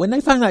 But when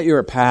they find out you're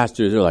a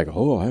pastor, they're like,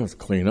 oh, I have to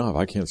clean up.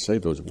 I can't say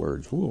those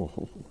words.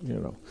 Ooh,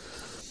 And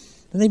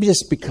they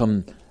just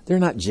become, they're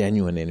not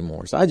genuine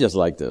anymore. So I just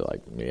like to,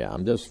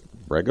 I'm just a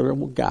regular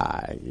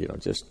guy.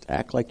 Just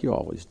act like you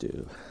always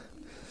do.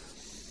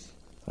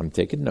 I'm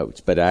taking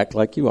notes, but act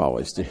like you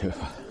always do.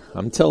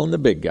 I'm telling the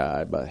big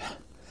guy.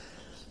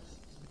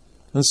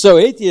 And so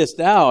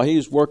Atheist Al, he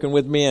was working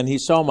with me, and he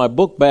saw my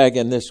book bag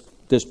and this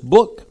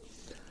book,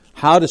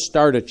 How to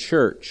Start a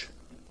Church.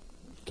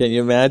 Can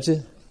you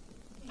imagine?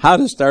 How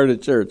to start a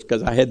church,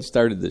 because I hadn't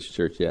started this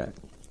church yet.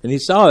 And he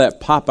saw that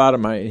pop out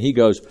of and he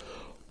goes,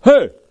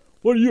 hey,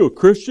 what are you, a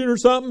Christian or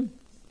something?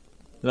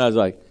 And I was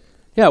like,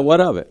 yeah, what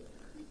of it?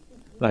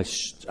 And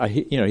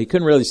he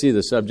couldn't really see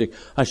the subject.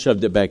 I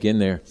shoved it back in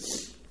there.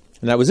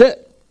 And that was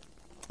it.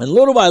 And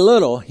little by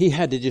little, he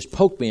had to just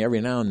poke me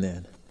every now and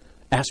then,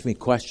 ask me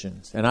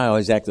questions. And I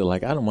always acted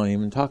like, I don't want to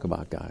even talk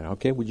about God.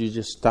 Okay, would you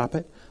just stop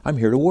it? I'm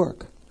here to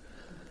work.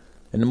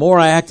 And the more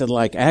I acted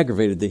like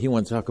aggravated that he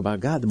wanted to talk about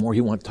God, the more he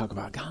wanted to talk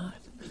about God.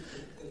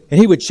 And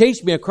he would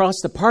chase me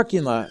across the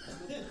parking lot.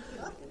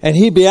 And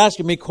he'd be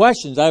asking me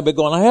questions. I'd be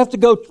going, I have to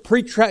go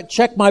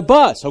check my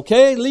bus,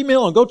 okay? Leave me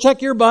alone. Go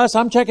check your bus.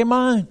 I'm checking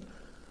mine.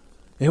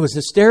 It was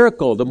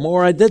hysterical. The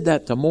more I did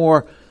that, the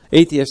more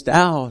Atheist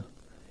Al.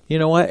 You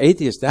know what?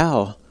 Atheist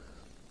Al,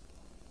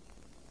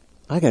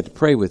 I got to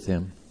pray with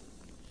him.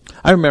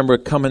 I remember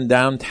coming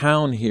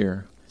downtown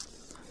here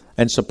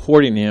and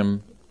supporting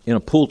him in a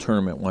pool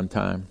tournament one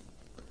time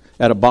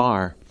at a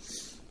bar.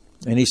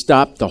 And he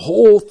stopped the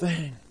whole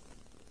thing.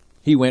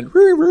 He went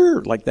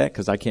like that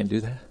because I can't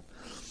do that.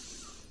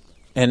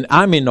 And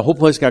the whole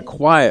place got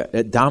quiet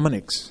at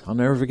Dominic's. I'll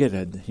never forget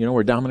it. You know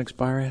where Dominic's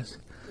bar is?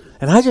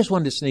 And I just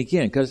wanted to sneak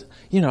in because,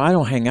 I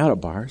don't hang out at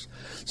bars.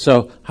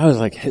 So I was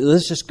like, hey,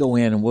 let's just go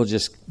in and we'll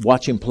just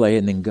watch him play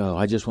and then go.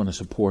 I just want to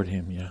support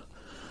him,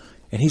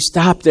 And he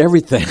stopped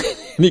everything.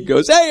 And he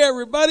goes, hey,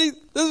 everybody,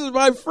 this is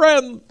my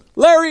friend,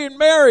 Larry and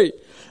Mary.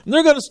 And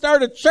they're going to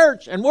start a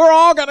church, and we're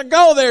all going to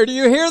go there. Do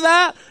you hear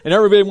that? And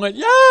everybody went,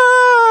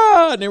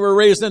 yeah! And they were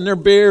raising their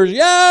beers,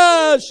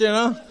 yes,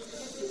 And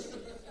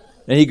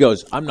he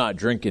goes, I'm not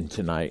drinking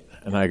tonight.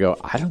 And I go,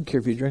 I don't care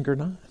if you drink or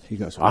not. He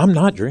goes, I'm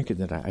not drinking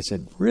tonight. I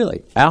said,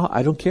 really? Al,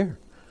 I don't care.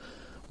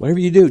 Whatever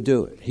you do,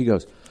 do it. He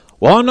goes,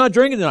 well, I'm not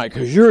drinking tonight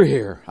because you're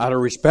here. Out of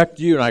respect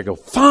to you. And I go,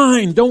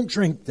 fine, don't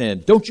drink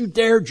then. Don't you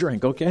dare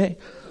drink, okay?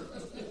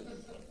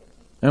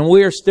 And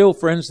we are still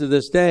friends to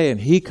this day.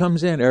 And he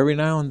comes in every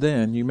now and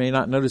then. You may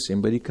not notice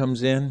him, but he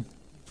comes in,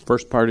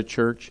 first part of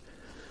church.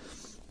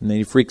 And then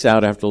he freaks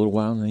out after a little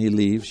while, and then he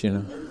leaves,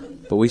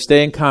 But we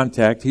stay in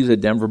contact. He's a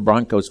Denver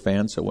Broncos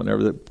fan, so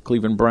whenever the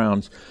Cleveland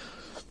Browns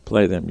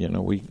play them,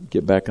 we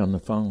get back on the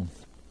phone.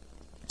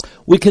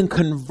 We can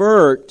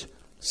convert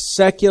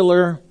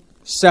secular,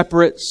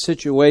 separate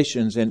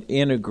situations and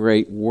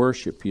integrate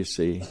worship, you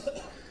see.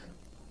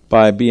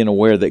 by being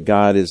aware that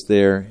God is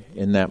there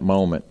in that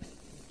moment.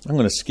 I'm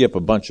going to skip a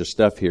bunch of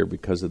stuff here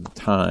because of the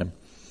time.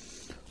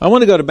 I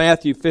want to go to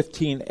Matthew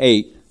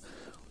 15:8.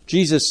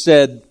 Jesus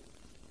said,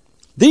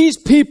 "These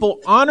people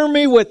honor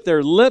me with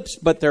their lips,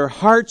 but their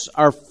hearts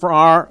are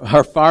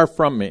far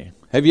from me."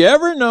 Have you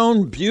ever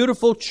known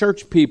beautiful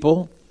church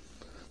people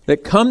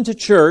that come to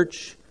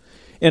church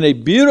in a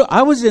beautiful...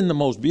 I was in the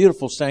most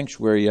beautiful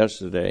sanctuary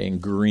yesterday in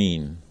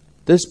Green.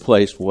 This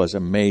place was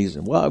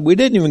amazing. Well, we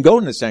didn't even go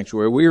in the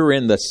sanctuary. We were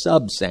in the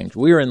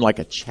sub-sanctuary. We were in like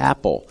a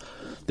chapel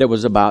that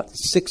was about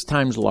 6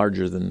 times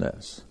larger than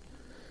this.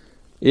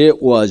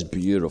 It was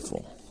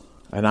beautiful.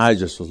 And I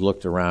just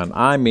looked around.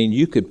 I mean,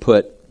 you could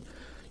put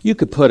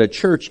a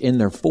church in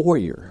their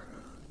foyer.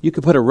 You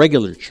could put a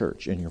regular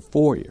church in your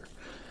foyer.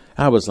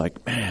 I was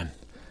like, man,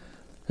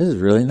 this is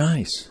really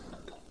nice.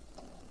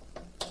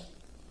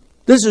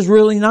 This is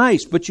really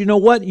nice. But you know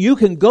what? You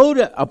can go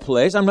to a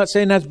place. I'm not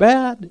saying that's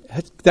bad.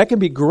 That can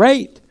be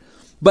great.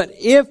 But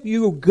if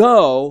you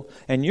go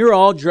and you're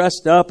all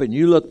dressed up and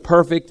you look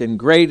perfect and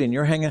great and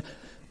you're hanging,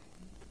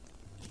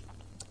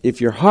 if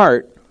your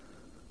heart,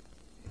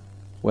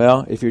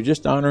 well, if you're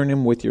just honoring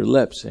him with your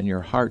lips and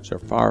your hearts are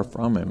far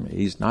from him,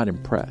 he's not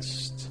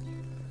impressed.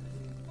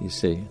 You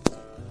see?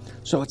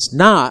 So it's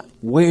not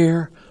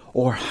where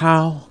or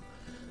how.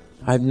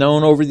 I've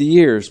known over the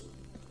years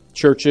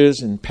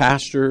churches and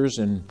pastors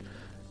and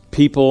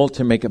people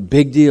to make a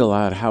big deal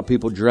out of how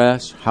people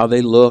dress, how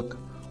they look,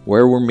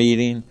 where we're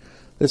meeting.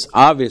 This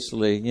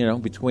obviously,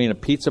 between a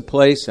pizza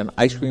place and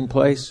ice cream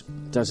place,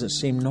 doesn't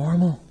seem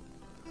normal.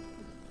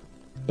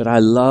 But I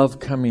love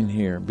coming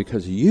here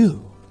because of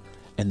you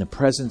and the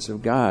presence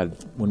of God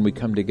when we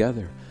come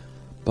together.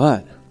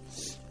 But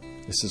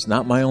this is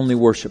not my only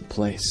worship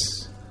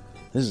place.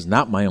 This is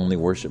not my only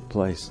worship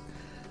place.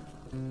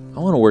 I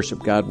want to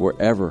worship God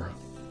wherever.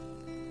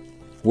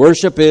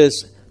 Worship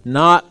is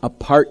not a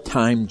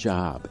part-time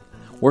job.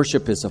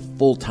 Worship is a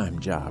full-time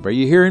job. Are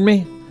you hearing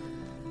me?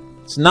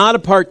 It's not a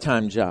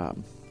part-time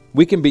job.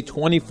 We can be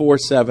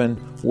 24/7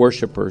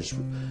 worshipers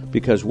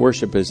because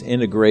worship is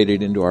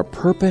integrated into our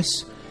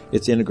purpose.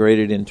 It's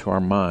integrated into our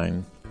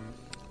mind.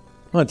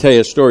 I want to tell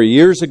you a story.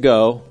 Years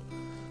ago,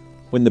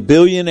 when the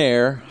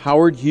billionaire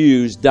Howard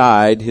Hughes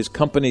died, his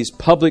company's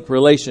public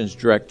relations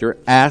director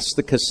asked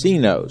the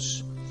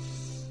casinos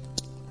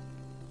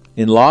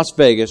in Las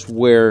Vegas,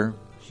 where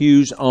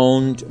Hughes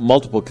owned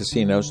multiple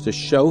casinos, to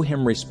show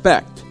him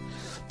respect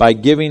by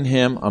giving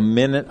him a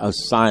minute of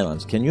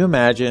silence. Can you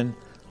imagine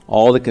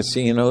all the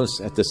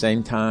casinos at the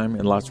same time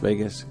in Las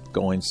Vegas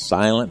going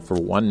silent for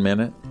 1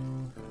 minute?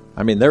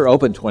 I mean, they're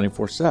open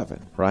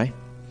 24/7, right?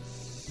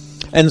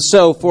 And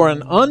so for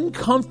an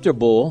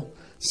uncomfortable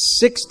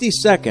 60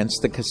 seconds,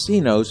 the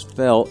casinos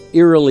fell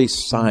eerily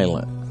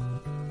silent.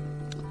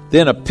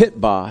 Then a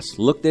pit boss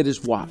looked at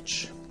his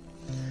watch,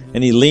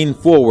 and he leaned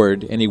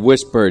forward and he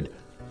whispered,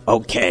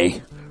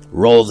 "Okay,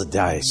 roll the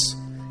dice.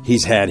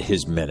 He's had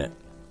his minute."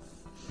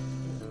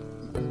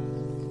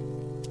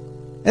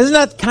 Isn't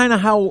that kind of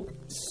how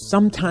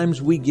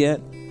sometimes we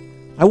get?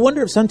 I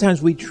wonder if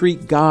sometimes we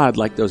treat God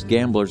like those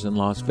gamblers in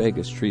Las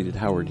Vegas treated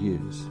Howard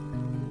Hughes.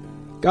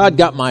 God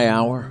got my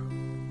hour.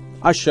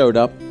 I showed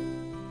up.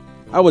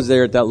 I was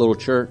there at that little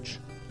church.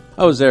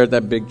 I was there at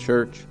that big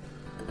church.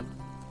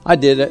 I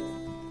did it.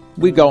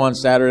 We go on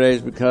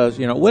Saturdays because,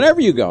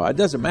 whenever you go, it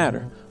doesn't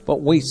matter.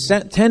 But we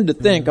tend to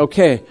think,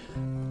 okay,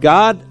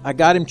 God, I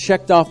got him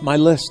checked off my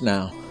list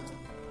now.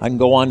 I can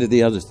go on to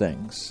the other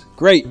things.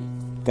 Great.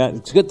 God,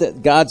 it's good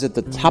that God's at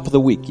the top of the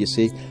week, you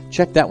see.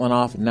 Check that one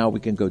off, and now we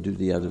can go do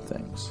the other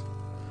things.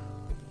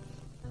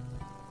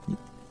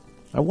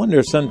 I wonder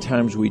if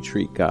sometimes we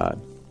treat God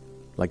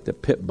like the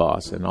pit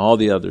boss and all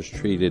the others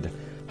treated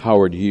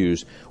Howard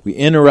Hughes. We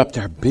interrupt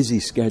our busy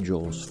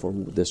schedules for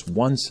this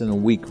once in a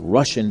week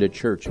rush into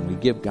church, and we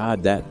give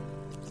God that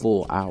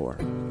full hour.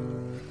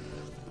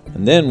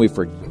 And then we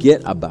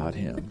forget about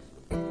him.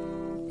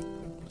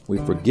 We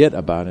forget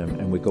about him,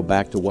 and we go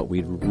back to what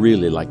we'd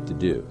really like to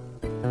do.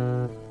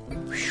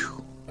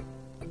 Whew.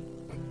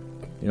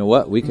 You know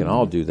what? We can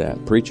all do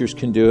that. Preachers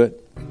can do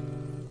it.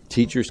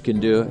 Teachers can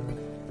do it.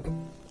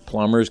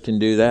 Plumbers can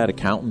do that.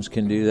 Accountants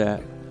can do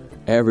that.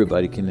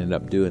 Everybody can end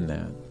up doing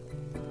that.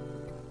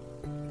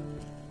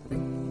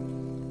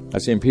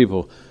 I've seen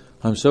people,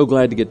 "I'm so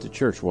glad to get to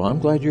church." Well, I'm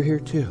glad you're here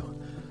too.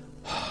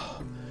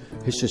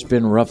 It's just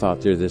been rough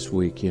out there this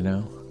week,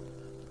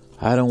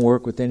 I don't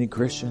work with any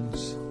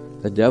Christians.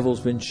 The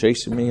devil's been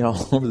chasing me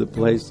all over the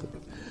place.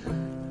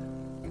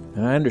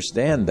 And I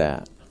understand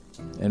that.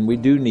 And we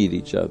do need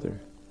each other.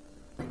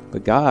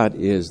 But God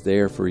is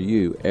there for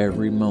you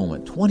every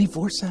moment,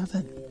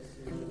 24/7.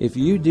 If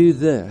you do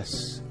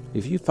this,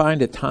 if you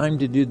find a time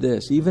to do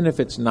this, even if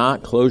it's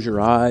not close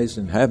your eyes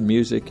and have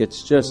music,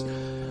 it's just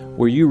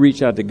where you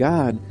reach out to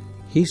God,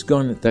 He's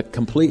going to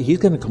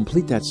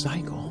complete that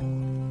cycle.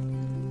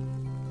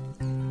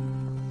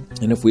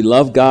 And if we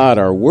love God,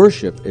 our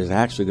worship is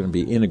actually going to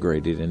be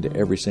integrated into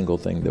every single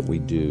thing that we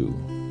do.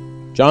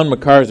 John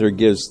MacArthur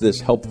gives this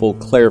helpful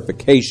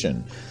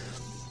clarification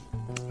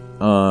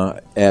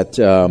at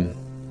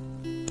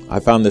I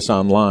found this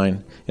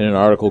online in an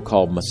article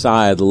called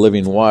Messiah, the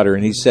Living Water,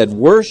 and he said,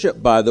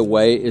 worship, by the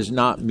way, is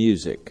not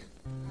music.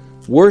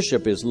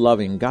 Worship is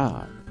loving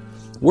God.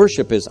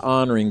 Worship is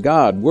honoring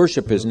God.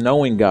 Worship is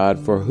knowing God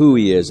for who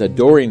He is,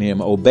 adoring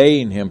Him,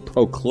 obeying Him,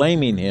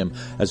 proclaiming Him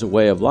as a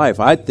way of life.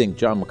 I think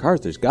John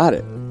MacArthur's got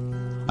it.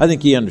 I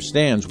think he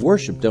understands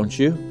worship, don't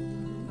you?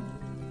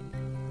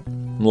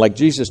 And like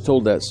Jesus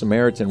told that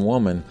Samaritan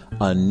woman,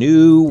 a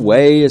new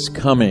way is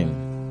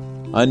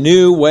coming. A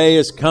new way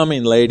is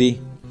coming,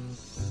 lady.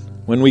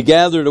 When we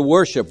gather to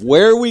worship,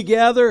 where we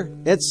gather,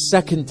 it's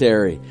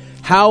secondary.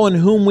 How and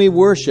whom we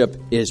worship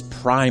is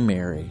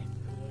primary.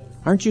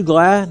 Aren't you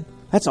glad?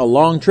 That's a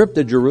long trip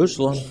to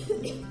Jerusalem.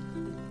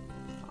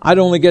 I'd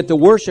only get to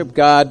worship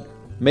God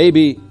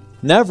maybe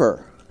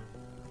never.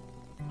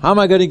 How am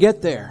I going to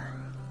get there?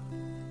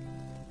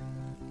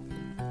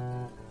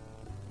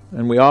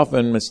 And we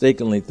often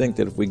mistakenly think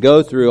that if we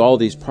go through all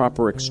these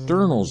proper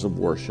externals of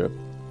worship,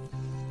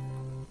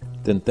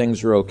 then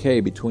things are okay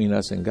between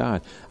us and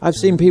God. I've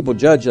seen people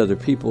judge other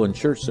people in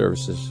church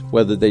services,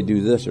 whether they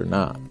do this or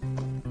not.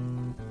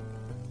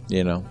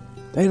 You know,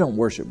 they don't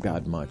worship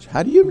God much.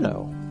 How do you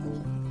know?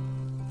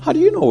 How do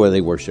you know where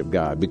they worship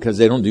God? Because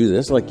they don't do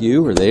this like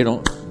you, or they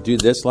don't do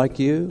this like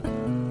you?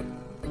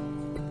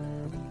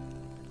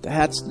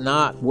 That's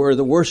not where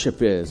the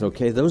worship is,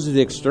 okay? Those are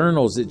the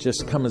externals that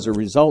just come as a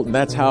result, and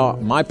that's how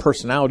my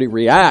personality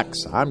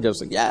reacts. I'm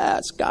just like,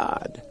 yes,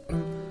 God.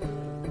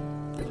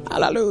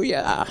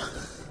 Hallelujah.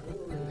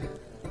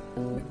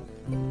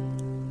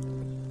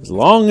 As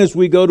long as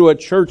we go to a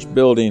church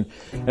building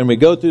and we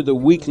go through the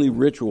weekly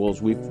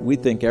rituals, we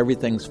think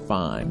everything's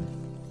fine.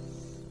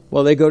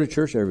 Well, they go to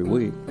church every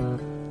week.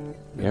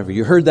 Have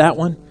you heard that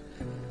one?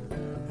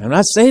 I'm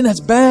not saying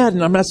that's bad,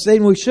 and I'm not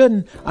saying we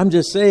shouldn't. I'm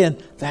just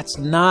saying that's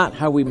not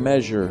how we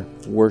measure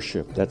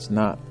worship. That's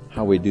not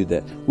how we do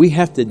that. We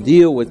have to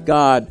deal with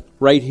God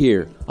right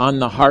here on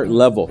the heart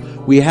level.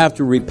 We have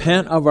to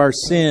repent of our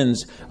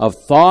sins of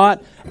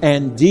thought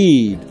and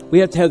deed. We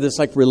have to have this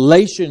like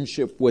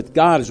relationship with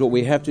God is what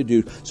we have to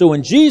do. So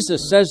when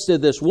Jesus says to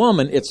this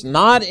woman, it's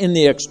not in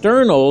the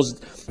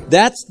externals,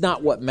 that's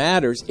not what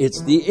matters.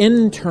 It's the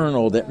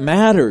internal that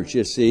matters,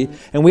 you see.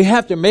 And we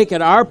have to make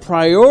it our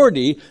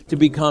priority to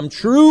become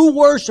true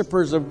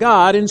worshipers of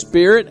God in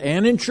spirit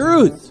and in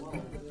truth.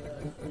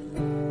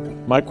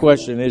 My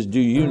question is, do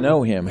you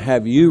know Him?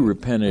 Have you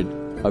repented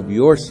of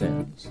your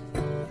sins?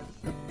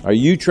 Are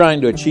you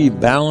trying to achieve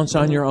balance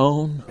on your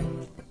own?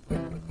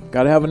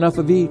 Got to have enough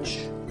of each.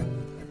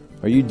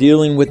 Are you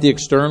dealing with the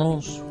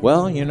externals?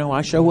 Well, you know,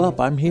 I show up.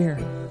 I'm here.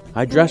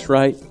 I dress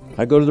right.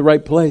 I go to the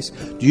right place.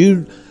 Do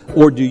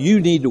you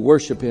need to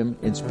worship Him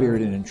in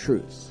spirit and in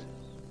truth?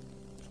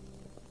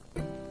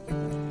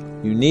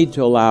 You need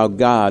to allow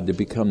God to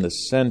become the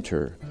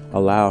center.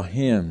 Allow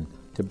Him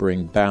to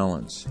bring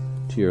balance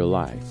to your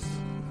life.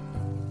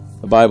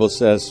 The Bible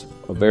says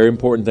a very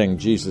important thing.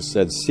 Jesus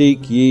said,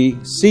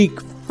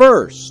 seek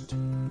first.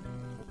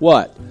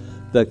 What?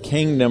 The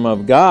kingdom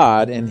of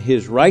God and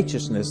His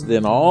righteousness,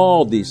 then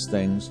all these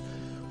things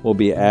will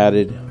be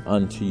added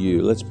unto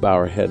you. Let's bow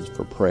our heads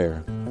for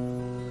prayer.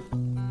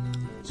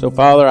 So,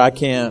 Father, I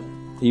can't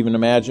even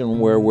imagine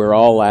where we're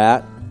all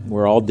at.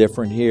 We're all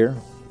different here.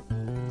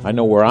 I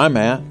know where I'm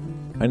at.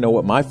 I know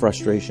what my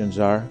frustrations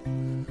are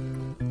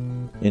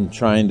in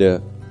trying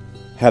to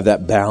have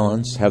that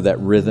balance, have that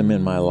rhythm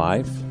in my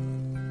life.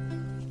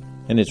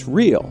 And it's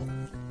real.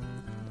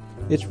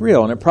 It's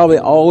real, and it probably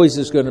always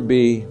is going to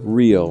be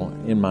real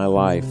in my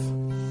life.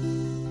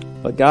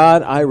 But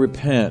God, I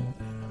repent.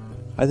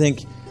 I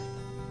think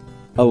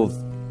of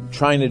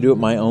trying to do it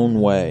my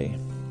own way.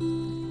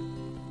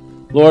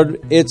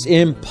 Lord, it's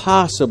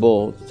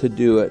impossible to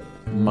do it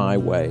my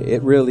way.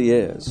 It really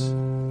is.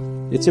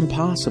 It's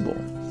impossible.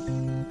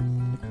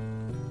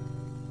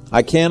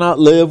 I cannot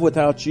live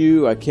without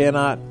you. I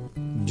cannot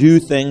do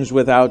things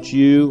without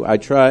you. I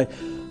try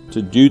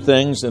to do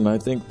things, and I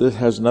think this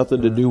has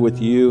nothing to do with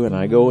you, and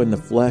I go in the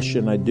flesh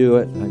and I do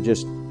it, and I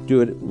just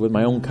do it with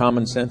my own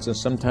common sense, and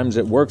sometimes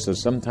it works, and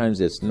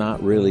sometimes it's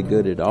not really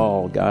good at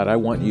all. God, I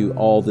want you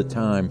all the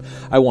time.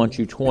 I want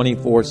you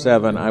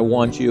 24/7. I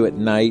want you at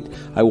night.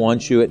 I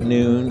want you at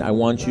noon. I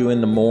want you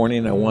in the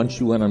morning. I want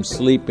you when I'm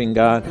sleeping,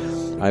 God.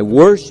 I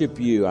worship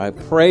you. I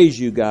praise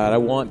you, God. I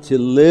want to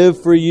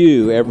live for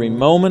you every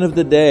moment of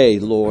the day,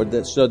 Lord,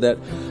 so that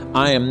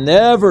I am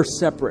never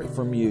separate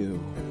from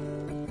you.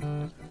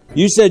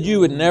 You said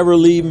you would never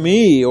leave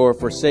me or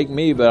forsake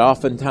me, but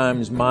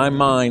oftentimes my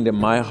mind and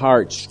my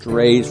heart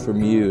strays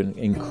from you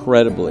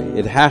incredibly.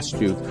 It has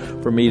to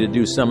for me to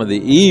do some of the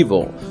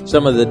evil,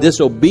 some of the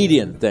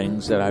disobedient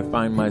things that I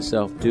find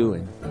myself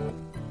doing.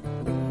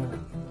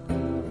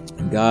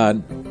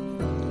 God,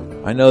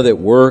 I know that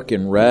work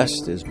and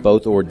rest is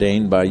both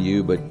ordained by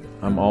you, but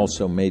I'm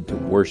also made to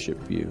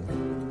worship you.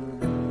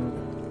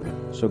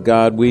 So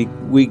God,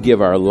 we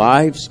give our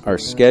lives, our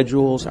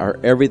schedules, our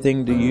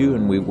everything to you,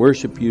 and we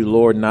worship you,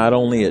 Lord, not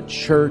only at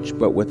church,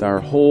 but with our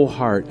whole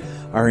heart,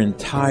 our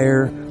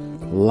entire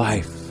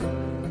life.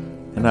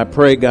 And I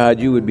pray,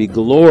 God, you would be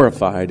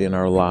glorified in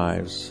our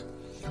lives.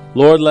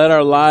 Lord, let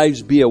our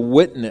lives be a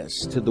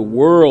witness to the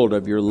world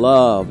of your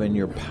love and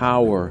your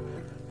power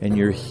and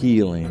your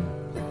healing.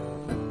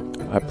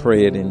 I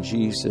pray it in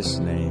Jesus'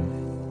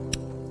 name.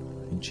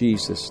 In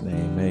Jesus'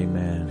 name,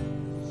 amen.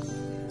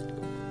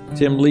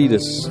 Tim, lead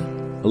us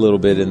a little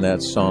bit in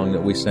that song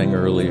that we sang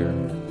earlier.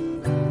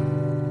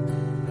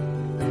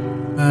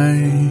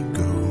 I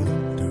go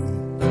to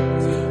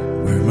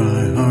where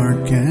my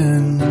heart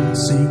can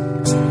seek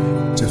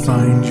to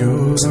find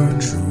your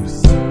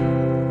truth.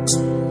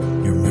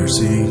 Your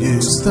mercy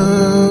is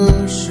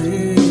the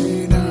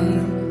shade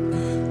I'm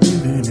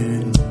living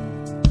in.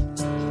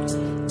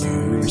 You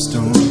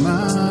restore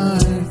my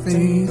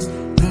faith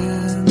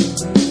and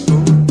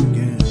hope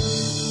again.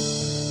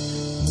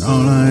 And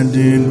all I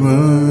did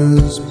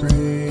was praise.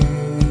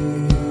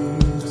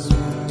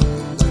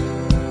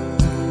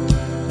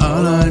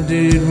 All I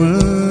did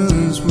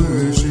was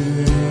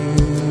worship.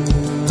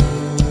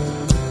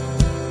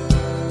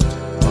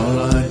 All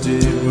I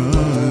did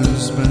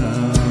was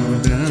bow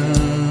down.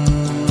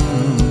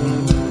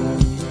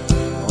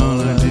 All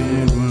I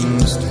did was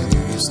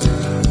stay still.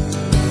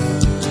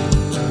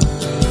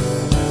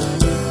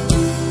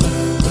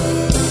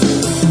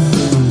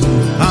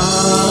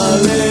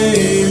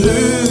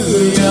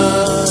 Hallelujah,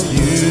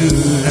 you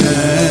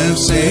have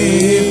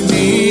saved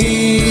me.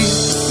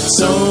 It's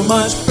so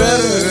much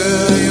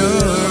better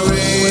your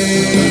way.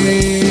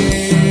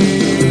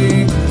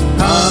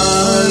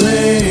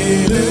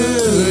 Hallelujah,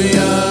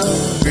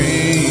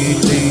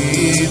 great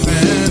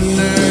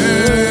defender.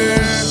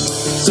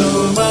 So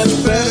much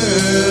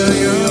better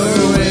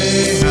your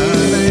way.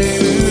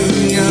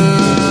 Hallelujah,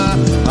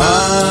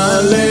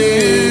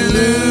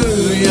 hallelujah,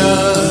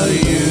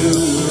 you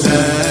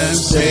have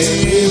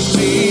saved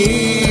me.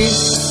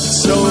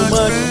 So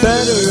much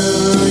better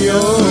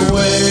your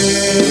way.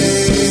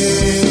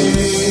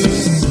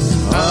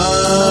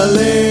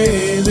 Hallelujah,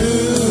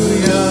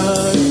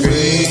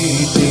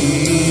 great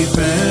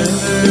defender.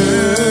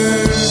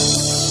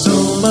 So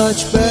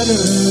much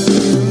better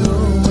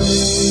your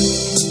way.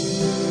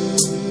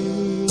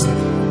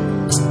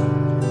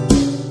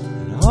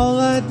 And all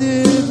I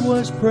did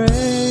was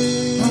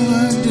pray. All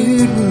I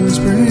did was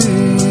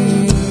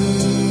praise.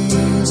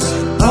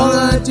 All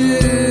I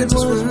did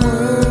was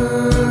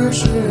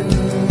worship.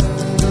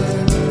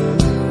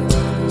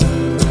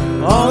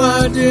 All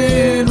I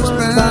did was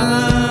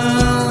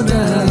bow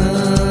down.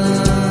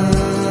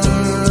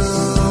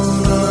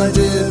 All I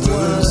did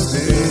was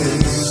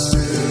stay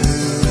still.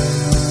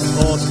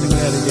 Oh, sing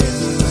that again.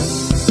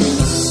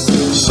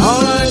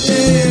 All I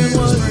did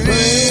was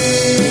praise.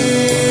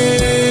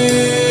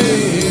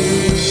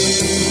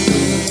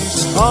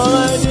 All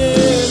I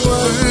did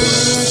was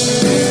worship.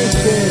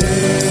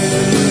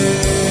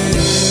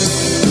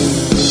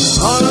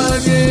 All I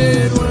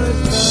did was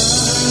bow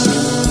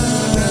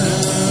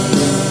down.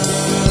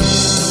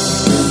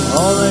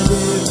 All I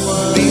did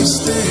was be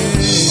still.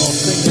 Oh,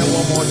 sing that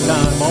one more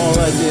time. All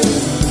I did.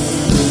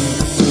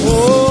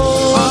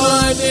 Oh, all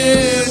I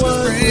did was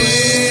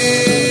praise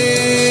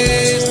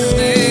the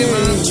name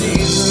of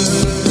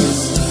Jesus.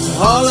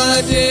 All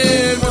I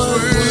did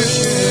was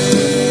worship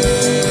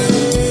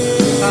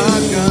our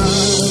God.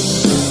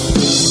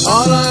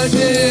 All I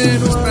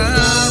did was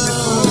bow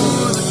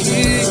before the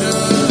King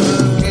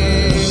of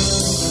Kings.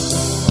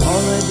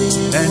 All I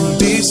did and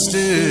be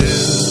still.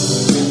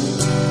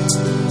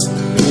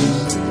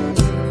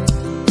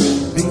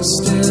 Be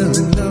still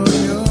and know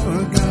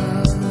you're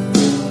God.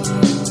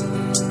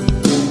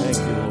 Thank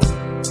you, Lord.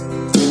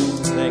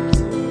 Thank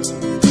you, Lord.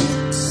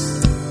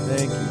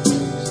 Thank you,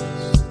 Jesus.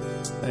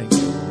 Thank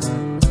you, Lord.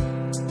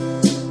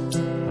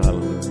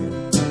 Hallelujah.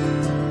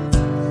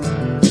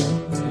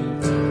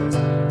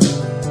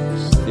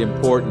 The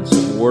importance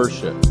of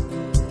worship.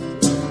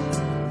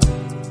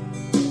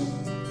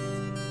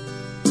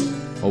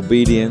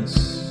 Obedience.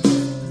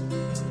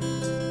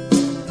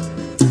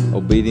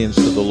 Obedience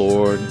to the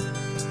Lord.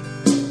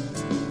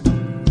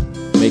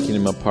 Making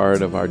Him a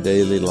part of our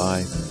daily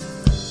life.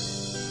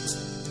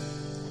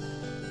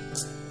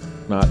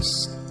 Not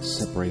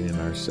separating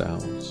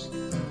ourselves.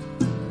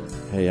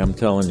 Hey, I'm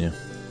telling you,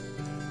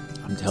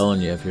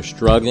 if you're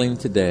struggling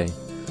today,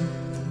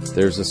 if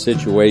there's a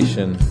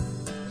situation,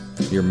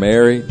 your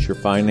marriage, your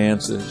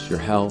finances, your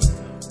health,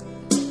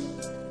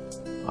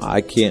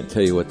 I can't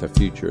tell you what the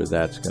future of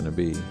that's going to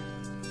be.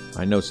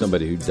 I know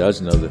somebody who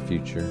does know the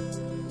future.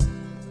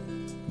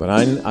 But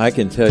I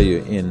can tell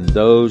you, in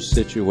those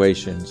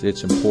situations,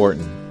 it's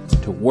important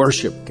to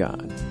worship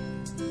God,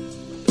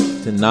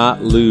 to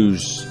not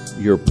lose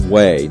your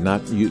way,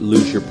 not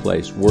lose your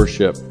place.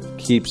 Worship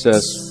keeps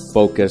us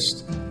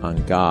focused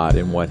on God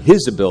and what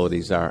His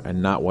abilities are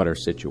and not what our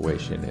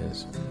situation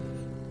is.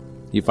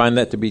 You find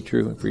that to be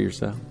true for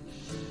yourself?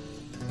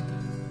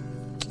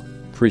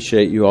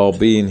 Appreciate you all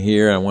being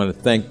here. I want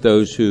to thank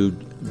those who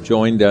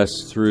joined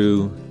us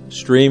through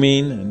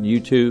streaming and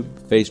YouTube,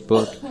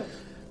 Facebook.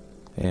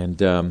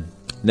 And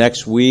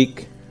next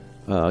week,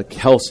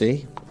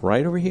 Kelsey,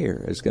 right over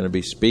here, is going to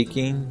be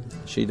speaking.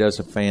 She does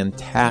a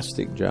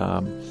fantastic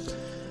job.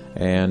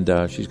 And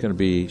she's going to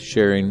be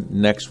sharing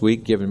next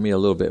week, giving me a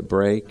little bit of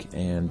break.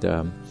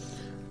 And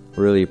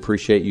really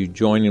appreciate you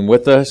joining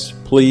with us.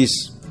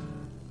 Please,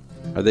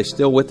 are they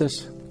still with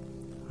us?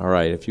 All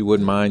right, if you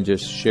wouldn't mind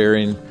just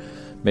sharing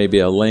maybe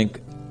a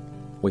link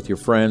with your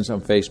friends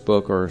on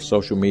Facebook or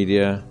social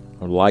media,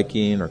 or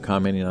liking or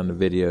commenting on the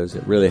videos.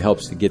 It really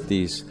helps to get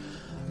these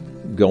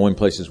going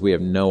places we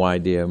have no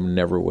idea,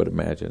 never would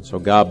imagine. So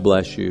God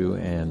bless you,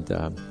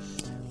 and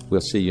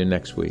we'll see you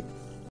next week.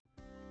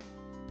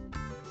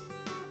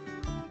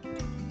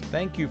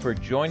 Thank you for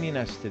joining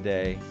us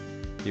today.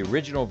 The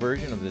original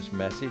version of this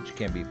message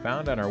can be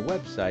found on our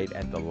website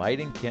at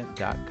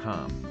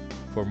thelightinkent.com.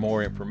 For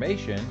more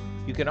information,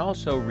 you can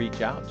also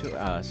reach out to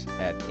us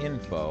at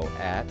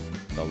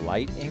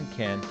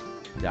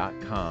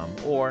info@thelightinkent.com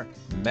or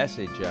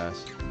message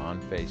us on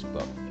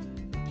Facebook.